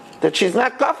 that she's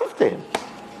not kafuf to him.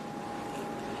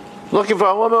 Looking for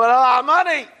a woman with a lot of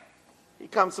money. He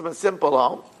comes from a simple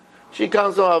home. She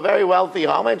comes from a very wealthy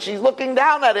home, and she's looking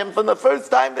down at him from the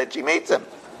first time that she meets him.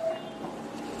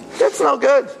 That's no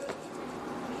good.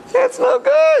 That's no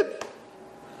good.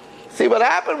 See what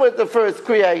happened with the first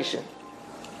creation.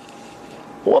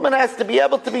 A woman has to be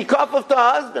able to be kafuf to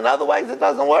her husband, otherwise it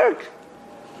doesn't work.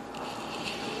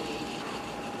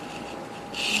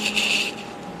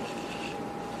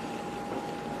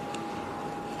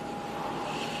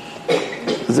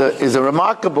 Is a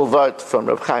remarkable word from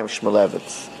Reb Chaim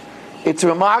Shmulevitz. It's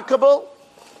remarkable,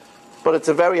 but it's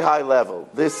a very high level.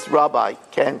 This rabbi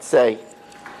can't say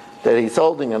that he's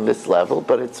holding on this level,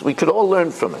 but we could all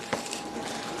learn from it.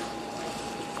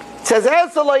 It says,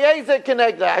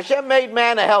 Hashem made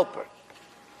man a helper.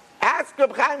 Ask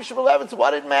Reb Chaim Shmulevitz,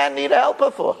 what did man need a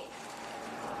helper for?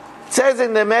 It says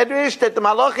in the Medrash that the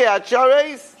Malachi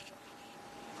HaChareis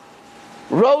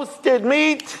roasted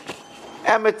meat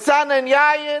and mitzan and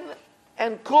yayin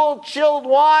and cool chilled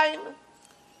wine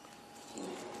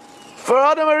for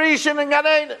Adam Arishan and Gan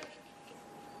Eden.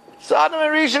 So Adam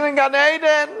Arishan and Gan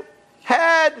Eden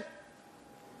had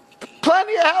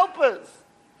plenty of helpers.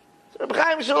 So Reb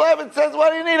Chaim Shmulevitz says, what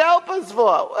do you need helpers for?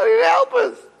 What do you need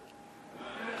helpers?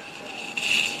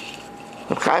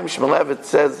 Reb Chaim Shmulevitz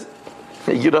says,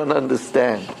 you don't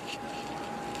understand.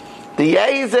 The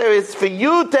Yezer is for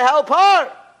you to help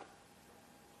her.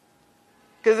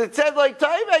 Because it says like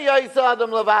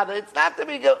Adam Levada. It's not to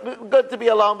be good to be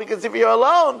alone, because if you're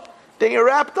alone, then you're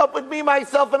wrapped up with me,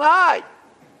 myself, and I.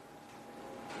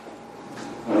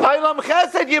 Olam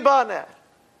Chesed Yibana.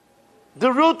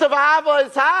 The root of Ava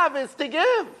is Hav, is to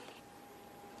give.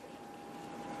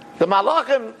 The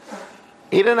Malachim,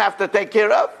 he didn't have to take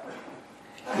care of.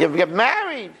 You get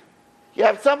married, you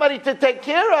have somebody to take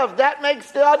care of. That makes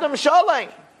the Adam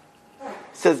Sholem.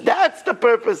 Says that's the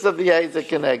purpose of the Yezer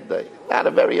Kenegdai. Not a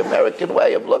very American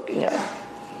way of looking at it.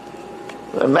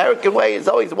 The American way is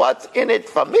always what's in it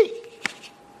for me.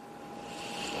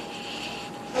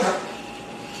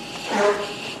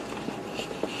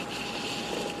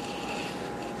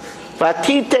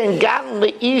 Vatiten gan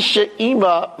leisha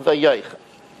ima vayoicha.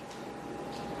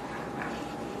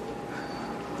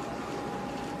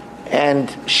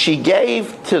 And she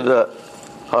gave to her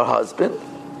husband,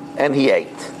 and he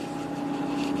ate.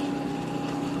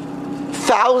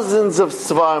 Thousands of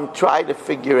Svarim try to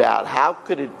figure out how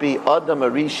could it be Adam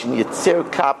Arishin Yitzir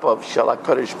Kapov Shel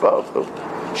HaKadosh Baruch Hu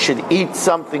should eat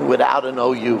something without an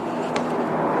OU.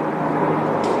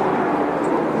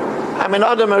 I mean,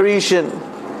 Adam Arishin,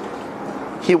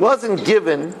 he wasn't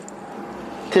given.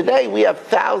 Today we have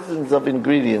thousands of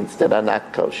ingredients that are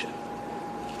not kosher.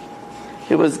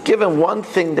 He was given one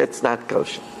thing that's not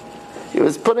kosher. He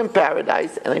was put in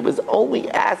paradise, and he was only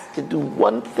asked to do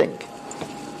one thing.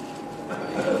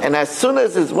 And as soon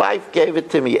as his wife gave it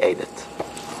to him, he ate it.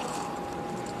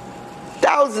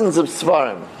 Thousands of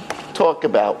Svarim talk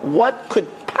about what could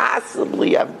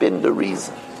possibly have been the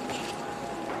reason.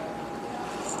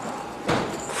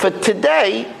 For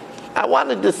today, I want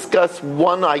to discuss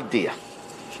one idea.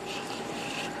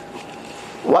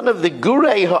 One of the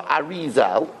Gurei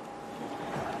HaArizal,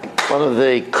 one of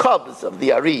the cubs of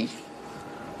the Ari,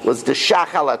 was the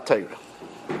Shach al HaTorah,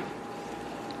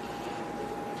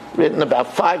 written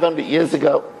about 500 years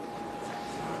ago.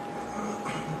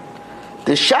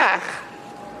 The Shach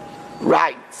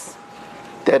writes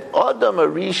that Adam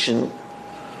Arishin,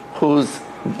 whose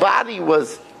body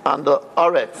was on the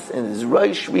Oretz and his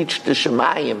Rosh reached the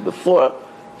Shemayim before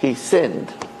he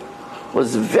sinned,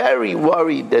 was very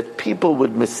worried that people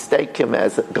would mistake him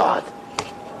as a God.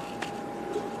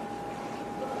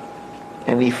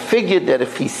 And he figured that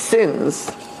if he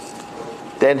sins,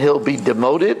 then he'll be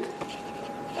demoted,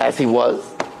 as he was,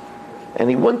 and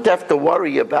he wouldn't have to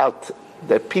worry about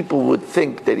that people would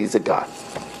think that he's a God.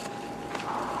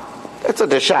 That's what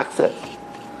the Shach said.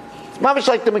 It's mamish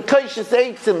like the Mekoshes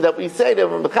Eitzim that we say to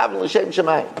him, Mechavim L'Shem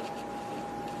Shemayim.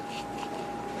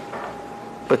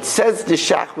 But says the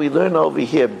Shach, we learn over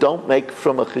here, don't make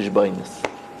from a cheshbonis.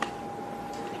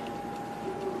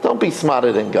 Don't be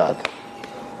smarter than God.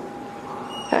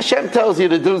 Hashem tells you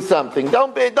to do something.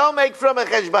 Don't make from a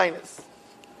cheshbonis.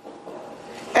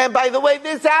 And by the way,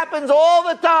 this happens all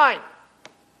the time.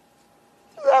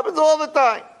 This happens all the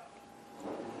time.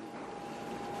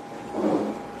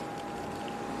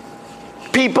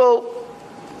 People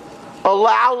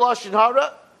allow Lashon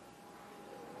Hara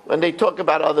when they talk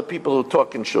about other people who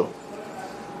talk in Shul.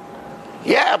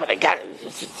 Yeah, but I got it.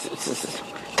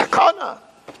 Takana.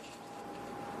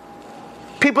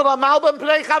 People are malbim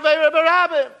play chaveira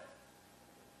barabim.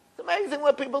 It's amazing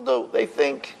what people do. They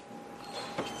think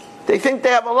they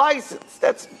have a license.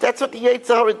 That's what the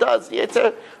Yetzer Hara does. The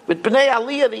Yetzer, with Bnei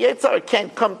Aliyah, the Yetzer Hara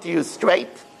can't come to you straight.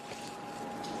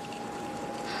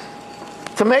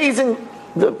 It's amazing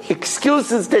the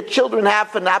excuses that children have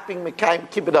for not being Mekayim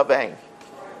Kibbut Avein.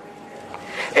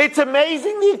 It's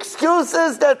amazing the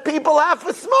excuses that people have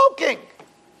for smoking.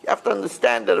 You have to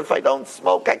understand that if I don't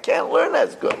smoke, I can't learn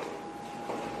as good.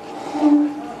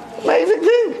 Amazing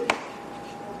thing.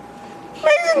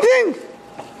 Amazing thing.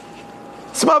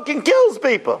 Smoking kills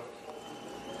people.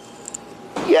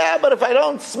 Yeah, but if I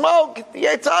don't smoke, the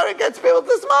Yetzer Hara gets people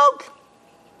to smoke.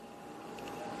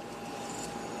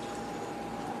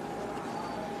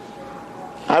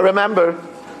 I remember,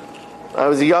 I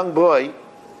was a young boy.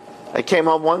 I came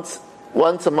home once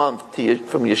a month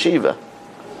from yeshiva.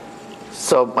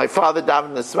 So my father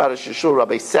davened the Flatbush Shul,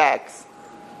 Rabbi Sachs,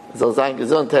 Zolzain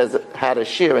Gesund, had a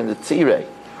shir in the Tzirei.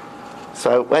 So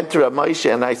I went to Rav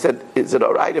Moshe and I said, is it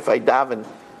all right if I daven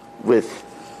with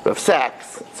Rav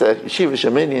Sachs? It's a yeshiva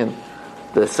sheminyan.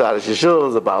 The Flatbush Shul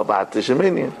is a Baal Bat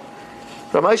sheminyan.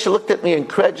 Rav Moshe looked at me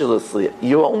incredulously.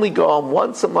 You only go home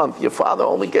once a month. Your father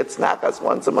only gets nachas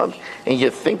once a month, and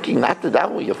you're thinking not to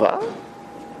daven with your father?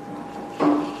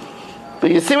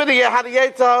 But you see how the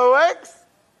Yetzer Hara works?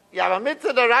 You have a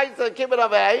mitzvah to rise to Kibbut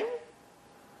Avein.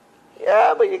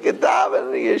 Yeah, but you can daven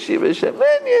in the yeshiva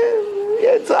sheminyan. The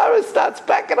Yetzer Hara starts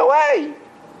backing away.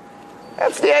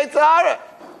 That's the Yetzer Hara.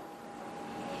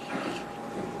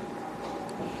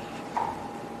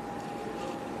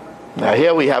 Now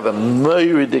here we have a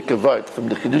moiridik avart from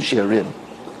the Chidushei Harim.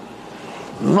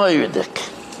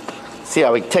 Moiridik. See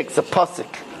how he takes a pasuk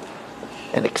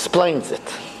and explains it.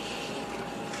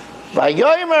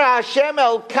 Vayomer Hashem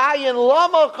el Kayin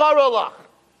lama charalach.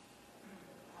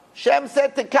 Hashem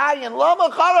said to Kayin, lama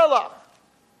charalach.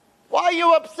 Why are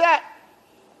you upset?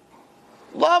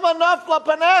 Lama nafla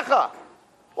panecha.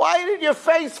 Why did your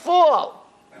face fall?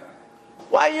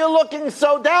 Why are you looking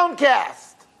so downcast?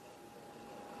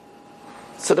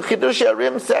 So the Chidushei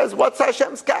Harim says, what's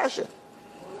Hashem's kasha?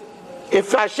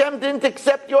 If Hashem didn't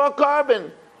accept your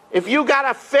carbon, if you got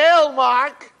a fail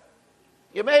mark,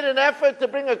 You made an effort to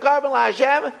bring a carbon la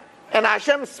Hashem, and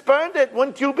Hashem spurned it.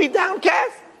 Wouldn't you be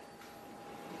downcast?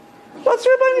 What's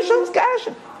Rabbi Hashem's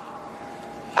kasha?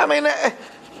 I mean,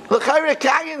 l'chayre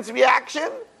Kayan's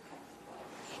reaction.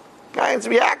 Kayan's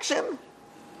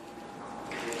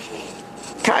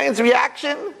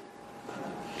reaction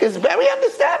is very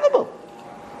understandable.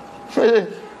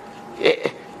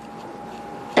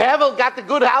 Hevel got the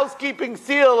good housekeeping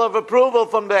seal of approval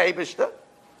from the Eibishter.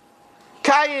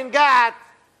 Kayan got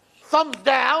thumbs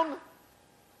down.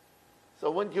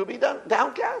 So wouldn't you be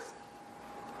downcast?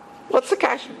 What's the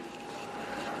kasha?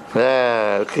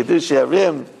 Chidush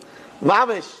Yarim,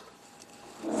 Mamish.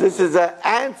 This is an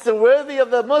answer worthy of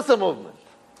the Musa movement.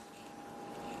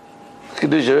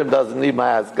 Chidush Yarim doesn't need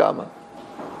my asgama.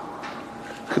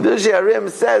 Chidush Yarim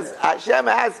says, Hashem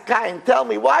asked Cain, tell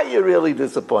me why you're really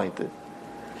disappointed.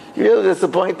 You're really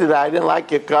disappointed that I didn't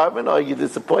like your carbon, or you're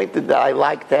disappointed that I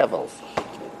liked Hevel's?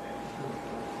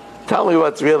 Tell me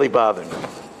what's really bothering you.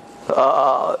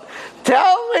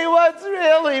 Tell me what's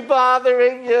really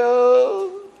bothering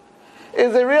you.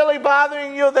 Is it really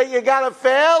bothering you that you got to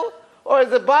fail? Or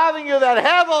is it bothering you that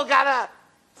Hevel got a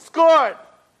scored?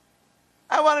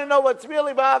 I want to know what's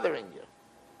really bothering you.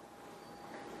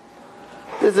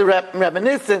 This is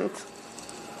reminiscent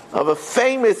of a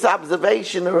famous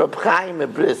observation of Reb Chaim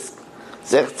Brisk.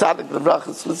 Zech Tzadik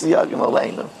Levrachas Chusiyagim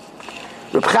Aleinu.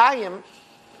 Reb Chaim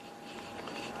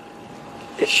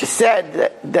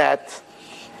said that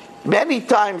many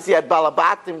times he had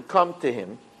Balabatim come to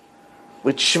him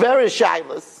with shvere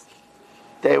shaylas.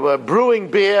 They were brewing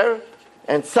beer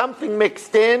and something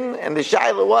mixed in, and the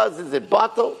shayla was, is it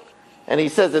bottle? And he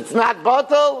says it's not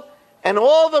bottle, and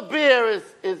all the beer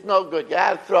is no good. You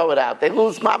have to throw it out. They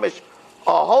lose mamish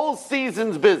a whole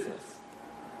season's business.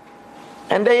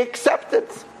 And they accept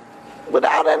it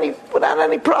without any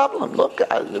problem. Look,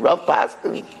 the Rav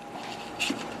Paskin.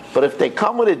 But if they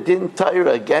come with a din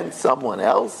Torah against someone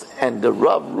else, and the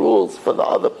Rav rules for the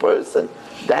other person,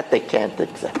 that they can't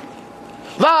accept.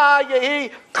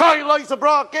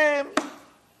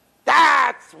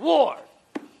 That's war.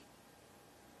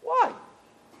 Why?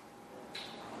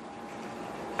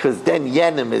 Because then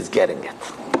Yenim is getting it.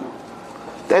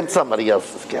 Then somebody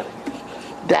else is getting it.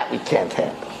 That we can't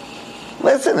handle.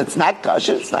 Listen, it's not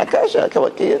kosher, Okay,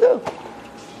 what can you do?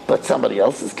 But somebody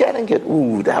else is getting it.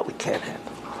 Ooh, that we can't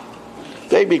handle.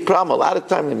 Very big problem. A lot of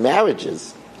time in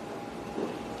marriages,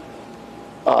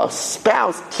 a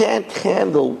spouse can't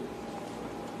handle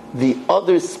the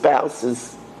other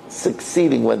spouse's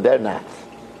succeeding when they're not.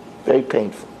 Very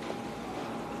painful.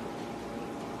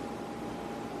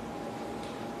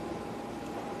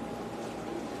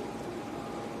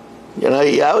 You know,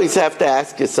 you always have to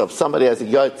ask yourself, somebody has a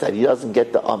yahrzeit, he doesn't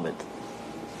get the amid.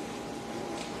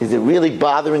 Is it really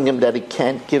bothering him that he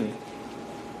can't give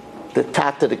the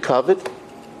tata the covet?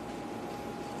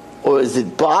 Or is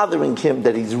it bothering him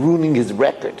that he's ruining his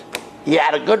record? He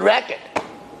had a good record.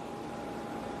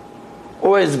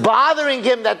 Or is it bothering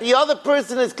him that the other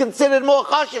person is considered more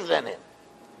chashiv than him?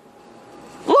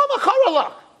 Lama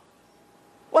charalach.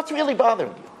 What's really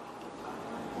bothering you?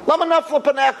 Lama nafla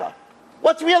panecha.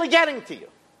 What's really getting to you?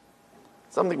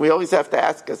 Something we always have to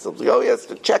ask ourselves. We always have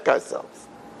to check ourselves.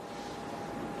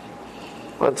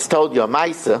 Once told you a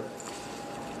Maisa,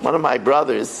 one of my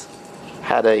brothers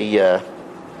had a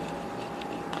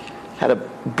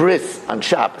bris on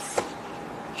Shabbos.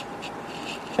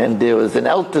 And there was an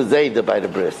Elta Zayda by the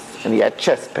bris, and he had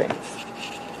chest pains.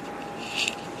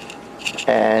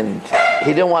 And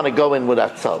he didn't want to go in with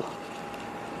Atzal.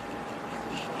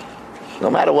 No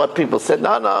matter what people said,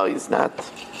 no, he's not.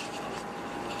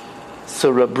 So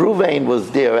Reb Ruvain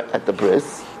was there at the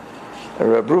bris,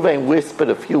 and Reb Ruvain whispered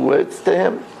a few words to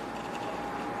him,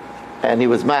 and he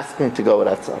was masking to go with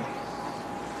Atzal.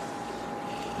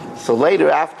 So later,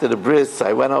 after the bris,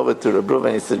 I went over to Reb Ruvain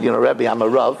and he said, Rebbe, I'm a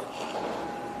Rav.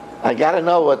 I got to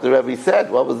know what the Rebbe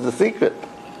said. What was the secret?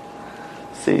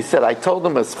 So he said, I told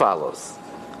him as follows.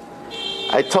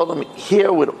 I told him,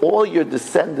 here with all your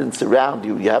descendants around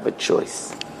you, you have a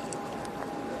choice.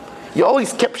 You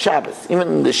always kept Shabbos, even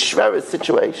in the shverest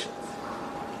situations.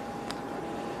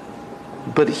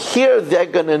 But here they're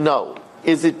going to know,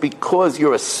 is it because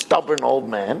you're a stubborn old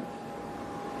man?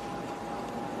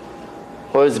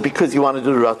 Or is it because you want to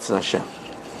do the Ratzon Hashem?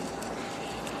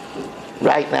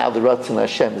 Right now, the Ratzon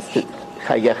Hashem is to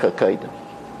Chayecha Kodim.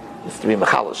 It's to be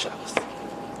Mechalel Shabbos.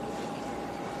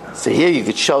 So here you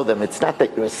could show them it's not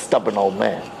that you're a stubborn old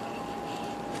man.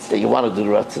 It's that you want to do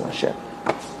the Ratzon Hashem.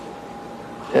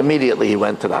 Immediately he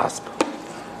went to the hospital.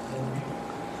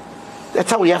 That's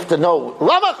how we have to know.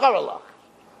 Lama Charalach.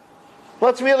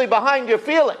 What's really behind your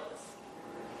feelings?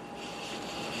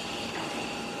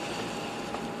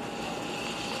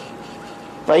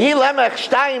 Vayi lemech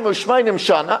shtayim u'shmoinim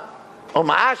shana,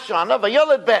 u'ma'ash shana,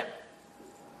 vayoled ben.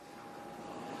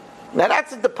 Now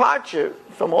that's a departure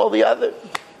from all the other.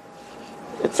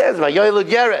 It says vayoled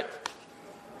Yered,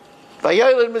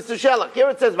 vayoled Misushelach. Here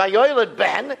it says vayoled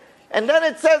ben, and then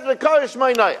it says v'korish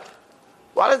moinoyach.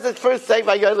 Why does it first say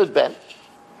vayoled ben?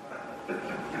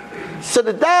 So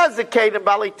the Dazakated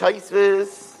Bali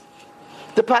Taisvis,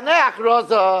 the Paneach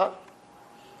Rosa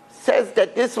says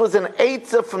that this was an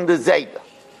eitzah from the Zayda.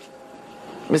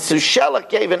 Mr. Shelach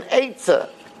gave an eitzah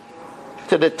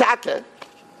to the Tata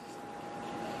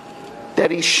that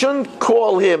he shouldn't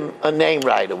call him a name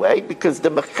right away because the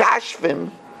Mechashvim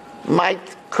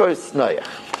might curse Noach.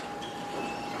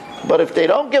 But if they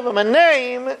don't give him a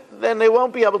name, then they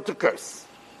won't be able to curse.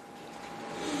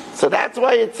 So that's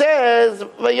why it says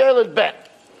Vayoled Ben.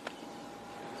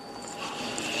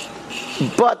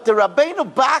 But the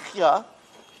Rabbeinu Bachya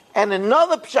and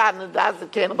another pshat in the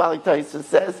Dazakain Bali Taisa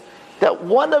says that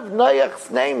one of Noach's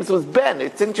names was Ben.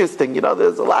 It's interesting,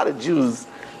 there's a lot of Jews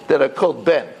that are called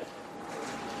Ben.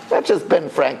 Not just Ben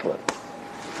Franklin.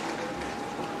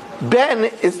 Ben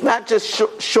is not just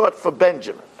short for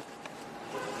Benjamin.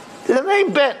 The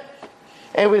name Ben.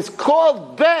 And it was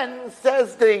called Ben,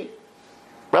 says the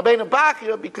Rabbeinu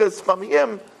Bachya, because from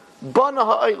him, Bana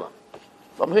Ha'olam.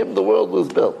 From him the world was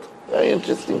built. Very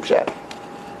interesting pshat.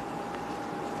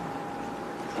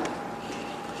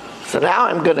 So now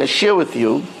I'm going to share with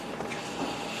you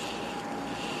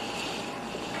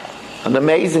an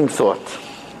amazing thought.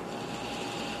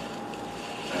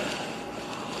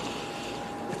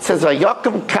 It says,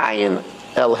 Vayokum Kayin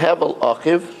el Hevel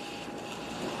Achiv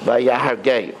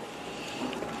Vayahargeyu.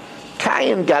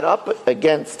 Cain got up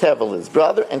against Hevel, his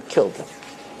brother, and killed him.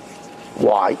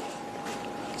 Why?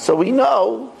 So we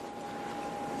know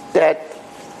that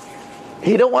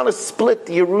he don't want to split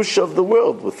the Yerusha of the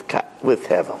world with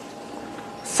Hevel.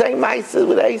 Same Ma'aseh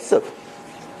with Esav.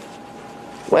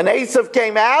 When Esav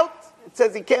came out, it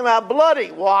says he came out bloody.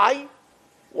 Why?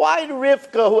 Why did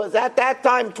Rivka, who was at that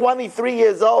time 23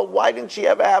 years old, why didn't she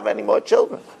ever have any more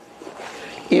children?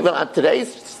 Even on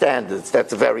today's standards,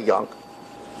 that's very young.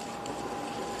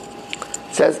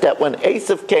 Says that when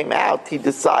Esav came out, he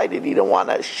decided he didn't want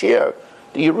to share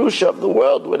the Yerusha of the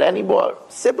world with any more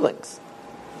siblings.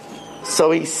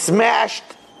 So he smashed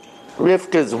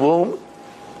Rivka's womb,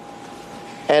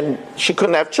 and she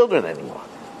couldn't have children anymore.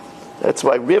 That's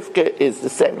why Rivka is the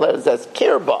same letters as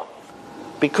Kirba.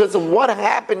 Because of what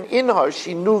happened in her,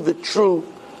 she knew the true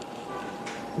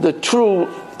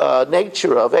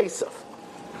nature of Esav.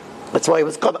 That's why he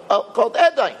was called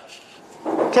Edom.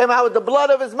 Came out with the blood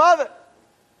of his mother.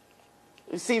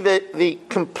 You see, the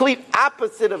complete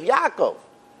opposite of Yaakov.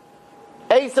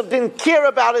 Esav didn't care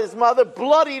about his mother,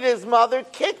 bloodied his mother,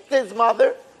 kicked his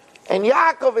mother. And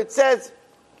Yaakov, it says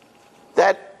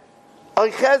that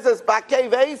Oichezes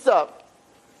Bakev Esav,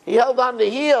 he held on the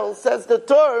heel, says the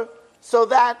Torah, so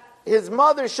that his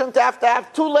mother shouldn't have to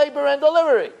have two labor and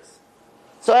deliveries.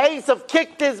 So Esav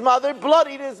kicked his mother,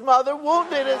 bloodied his mother,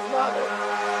 wounded his mother.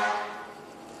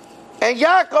 And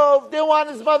Yaakov didn't want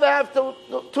his mother to have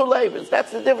two labors.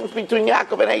 That's the difference between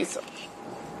Yaakov and Esav.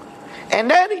 And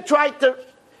then he tried to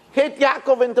hit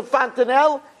Yaakov into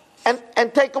Fontanelle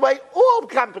and take away all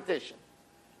competition.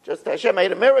 Just Hashem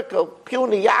made a miracle.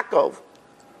 Puny Yaakov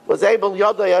was able,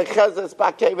 Yodai Chezes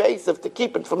Bakev Esav, to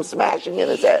keep it from smashing in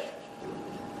his head.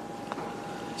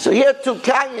 So here too,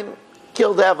 Cain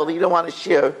killed Hevel. He didn't want to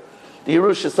share the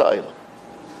Yerusha Soil.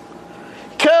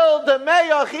 Killed the Mei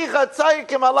Achicha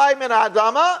Tzaykim Alay Min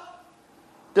Adama.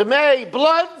 The Mei,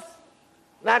 blood,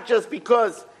 not just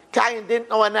because Cain didn't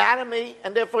know anatomy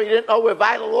and therefore he didn't know where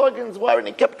vital organs were and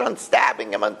he kept on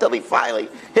stabbing him until he finally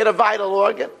hit a vital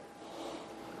organ.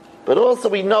 But also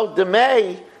we know the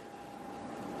Mei,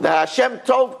 that Hashem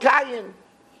told Cain,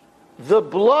 the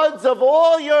bloods of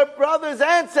all your brother's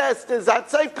ancestors,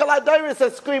 Atzeif Kaladairis,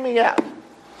 are screaming out.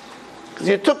 Because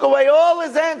you took away all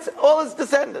his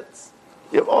descendants.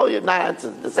 You have all your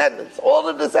descendants, all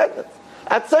the descendants.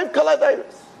 Atzeif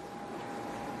Kaladairis.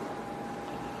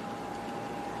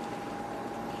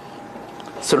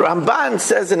 So Ramban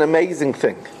says an amazing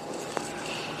thing.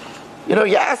 You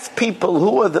ask people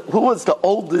who was the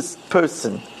oldest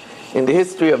person in the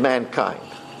history of mankind.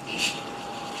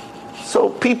 So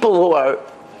people who are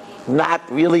not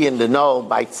really in the know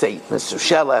might say Mr.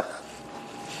 Shelach.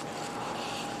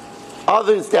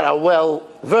 Others that are well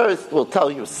versed will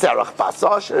tell you Serach Bas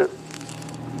Asher,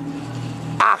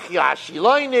 Achya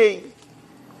Shiloini,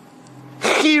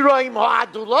 Chiroim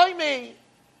Ha'aduloimi.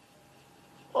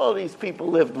 All these people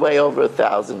lived way over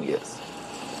 1,000 years.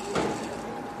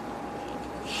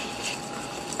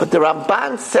 But the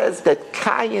Ramban says that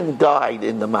Cain died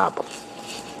in the Mabul.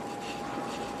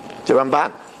 The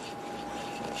Ramban.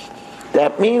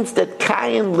 That means that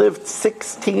Cain lived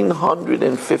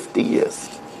 1,650 years.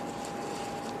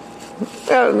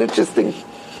 An interesting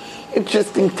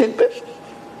tidbit.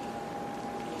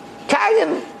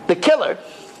 Cain, the killer,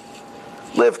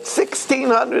 lived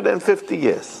 1,650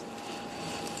 years.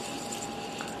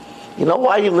 You know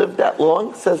why he lived that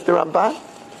long, says the Ramban?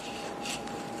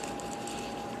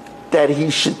 That he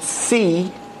should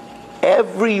see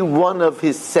every one of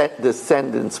his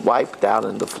descendants wiped out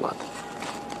in the flood.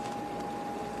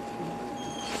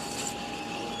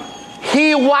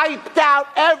 He wiped out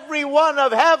every one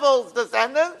of Hevel's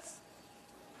descendants.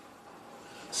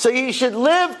 So he should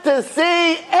live to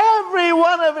see every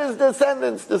one of his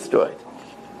descendants destroyed.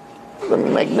 The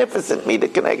magnificent Mida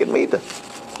Keneged Mida.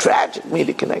 Tragic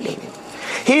Mida Keneged Mida.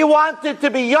 He wanted to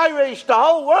be Yoresh the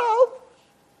whole world.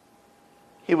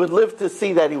 He would live to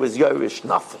see that he was Yoresh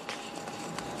nothing.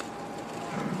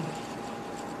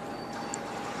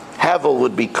 Hevel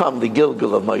would become the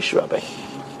Gilgal of Moshe Rabbeinu.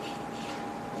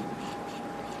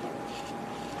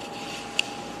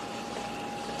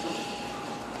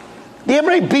 The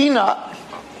Emrei Bina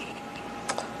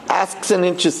asks an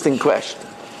interesting question.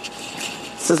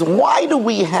 He says, why do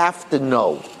we have to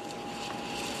know?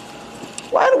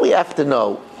 Why do we have to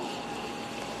know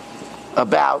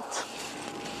about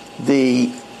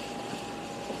the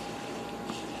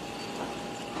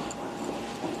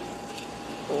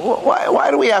why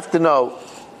do we have to know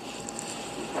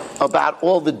about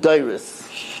all the Deiros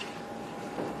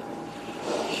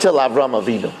till Avram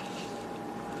Avinu?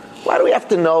 Why do we have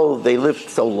to know they lived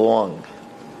so long?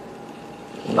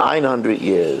 900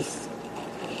 years.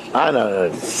 I don't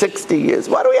know, 60 years.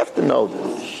 Why do we have to know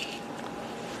this?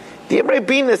 The Emrei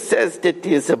Bina says that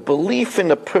there's a belief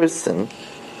in a person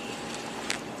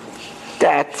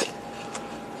that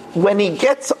when he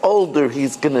gets older,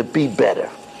 he's going to be better.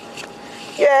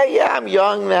 Yeah, I'm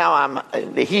young now, I'm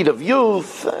in the heat of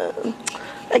youth.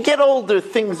 I get older,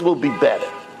 things will be better.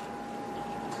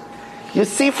 You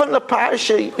see from the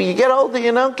parasha, you get older,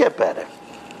 you don't get better.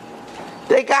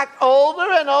 They got older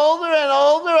and older and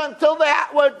older until they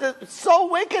were so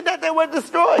wicked that they were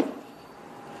destroyed.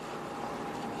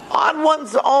 On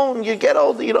one's own, you get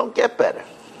older, you don't get better.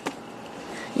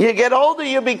 You get older,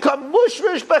 you become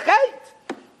mushrish b'chait.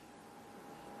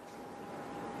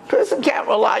 Person can't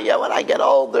rely, when I get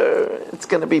older, it's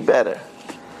going to be better.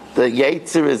 The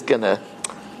Yetzer is going to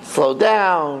slow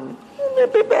down,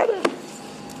 it'll be better.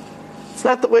 It's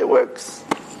not the way it works.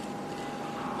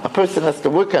 A person has to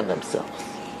work on themselves.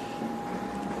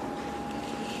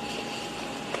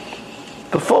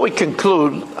 Before we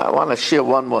conclude, I want to share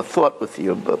one more thought with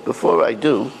you, but before I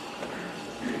do,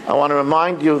 I want to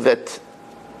remind you that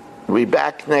we're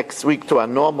back next week to our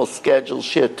normal schedule,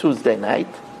 share Tuesday night.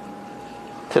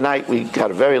 Tonight we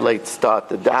got a very late start.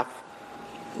 The daf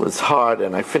was hard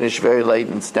and I finished very late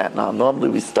in Staten Island. Normally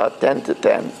we start 10 to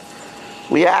 10.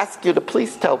 We ask you to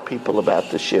please tell people about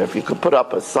the share. If you could put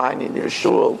up a sign in your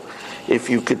shul, if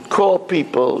you could call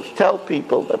people, tell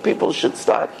people that people should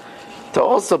start to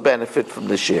also benefit from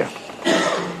the share.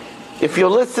 If you're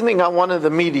listening on one of the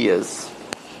medias,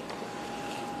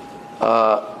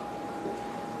 a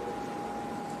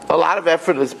lot of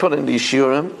effort is put in these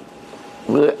shiurim.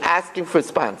 We're asking for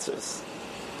sponsors.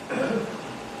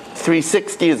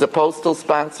 360 is a postal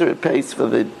sponsor. It pays for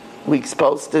the week's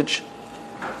postage.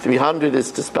 300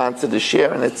 is to sponsor the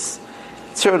share, and it's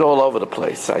heard all over the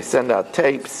place. I send out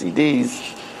tapes, CDs,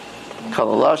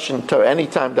 Kalalashin,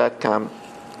 TorahAnytime.com.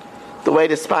 The way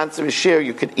to sponsor a share,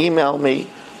 you can email me,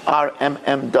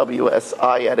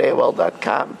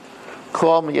 rmmwsi@aol.com.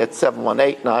 Call me at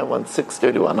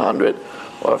 718-916-3100.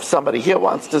 Or if somebody here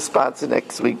wants to sponsor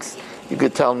next week's, you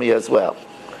could tell me as well.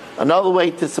 Another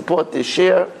way to support this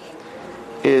share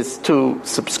is to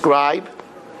subscribe.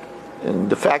 And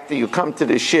the fact that you come to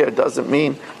this share doesn't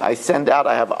mean I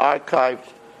have archived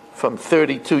from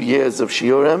 32 years of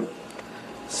shiurim.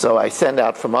 So I send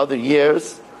out from other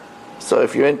years. So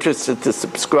if you're interested to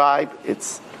subscribe,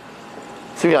 it's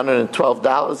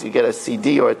 $312. You get a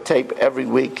CD or a tape every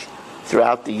week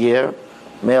throughout the year,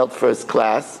 mailed first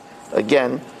class.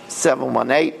 Again,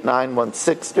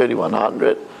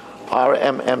 718-916-3100,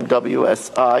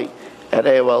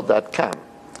 rmmwsi@aol.com.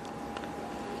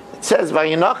 It says,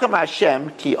 "Vayinochem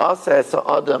Hashem ki asa es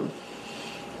ha'adam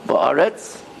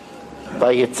ba'aretz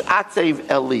vayitzatzev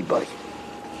el libay."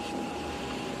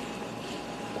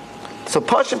 So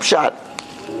Pashup Pshat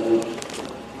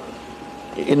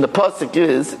in the pasuk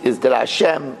is that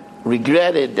Hashem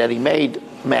regretted that He made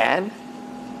man,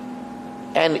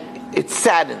 and it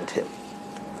saddened Him.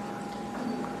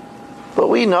 But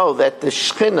we know that the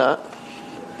Shechina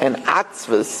and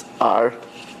Atzvus are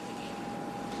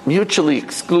mutually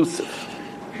exclusive.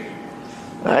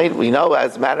 Right? We know,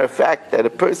 as a matter of fact, that a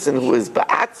person who is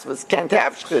Ba'atzvus can't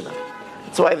have Shechina.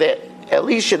 That's why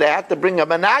Elisha, they had to bring a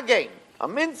menagin, a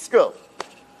minstrel,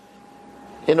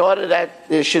 in order that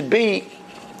there should be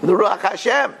the Ruach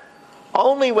Hashem.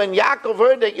 Only when Yaakov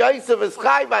heard that Yosef is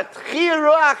chai, Vatchi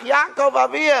Ruach Yaakov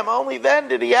Aviyam, only then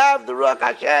did he have the Ruach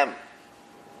Hashem.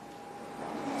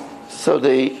 So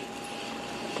the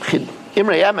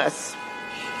Imrei Emes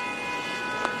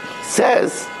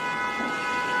says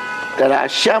that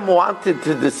Hashem wanted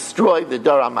to destroy the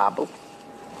Dor HaMabul,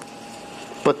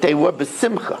 but they were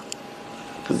besimcha,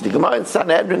 because the Gemara in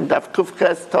Sanhedrin Daf Kuf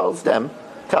Ches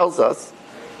tells us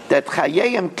that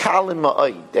Chayeyim Kalim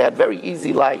Ma'oid, they had very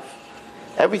easy life.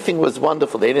 Everything was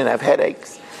wonderful. They didn't have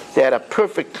headaches. They had a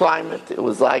perfect climate. It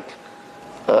was like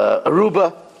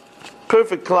Aruba,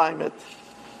 perfect climate.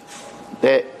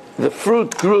 The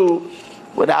fruit grew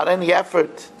without any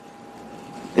effort.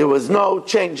 There was no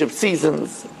change of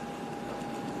seasons.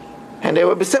 And they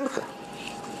were besimcha.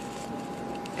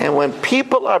 And when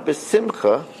people are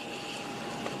besimcha,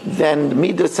 then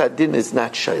Midas Hadin is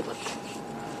not shaylat.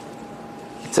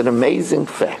 It's an amazing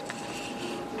fact.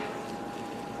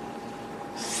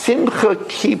 Simcha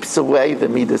keeps away the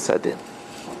Midas Hadin.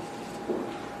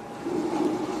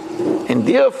 And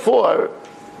therefore,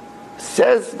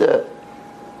 says the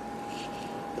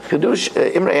Chidush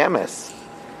Imrei Emes,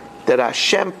 that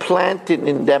Hashem planted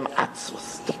in them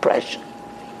atzvus, depression.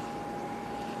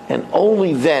 And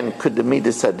only then could the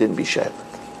Midas Hadin be shaylat.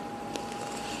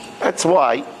 That's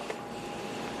why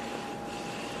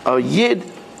a Yid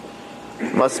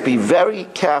must be very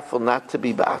careful not to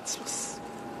be ba'atzvus.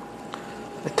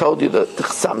 I told you that the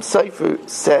Chassam Sofer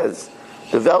says,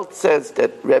 the Welt says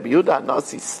that Rabbi Yehuda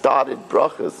Nasi started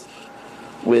brachas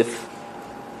with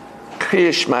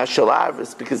Kriya Shema Shel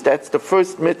Arvis, because that's the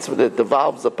first mitzvah that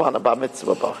devolves upon a bar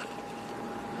mitzvah bracha.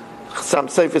 Chassam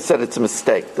Sofer said it's a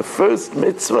mistake. The first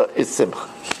mitzvah is Simcha.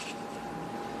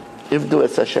 Ivdu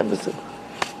es Hashem b'simcha.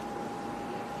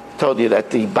 Told you that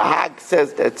the Bahag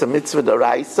says that it's a mitzvah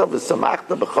d'oraisa,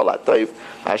 v'samachta b'chol ha'toiv,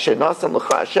 asher nasan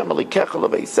l'cha Hashem alikecha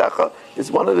l'veisecha,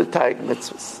 is one of the Torah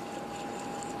mitzvahs.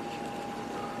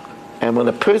 And when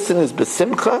a person is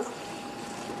besimcha,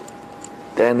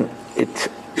 then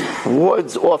it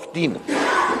wards off demons.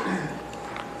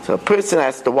 So a person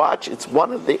has to watch. It's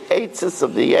one of the eitzes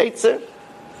of the yetzer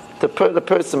to put the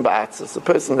person ba'atzvus. A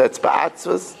person that's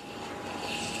ba'atzvus,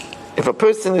 if a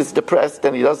person is depressed,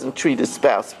 then he doesn't treat his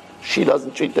spouse. She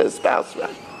doesn't treat her spouse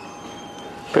right.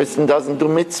 Person doesn't do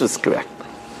mitzvahs correctly.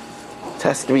 It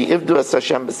has to be Ivdu es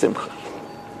Hashem b'simcha.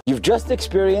 You've just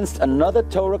experienced another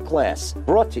Torah class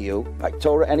brought to you by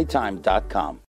TorahAnytime.com.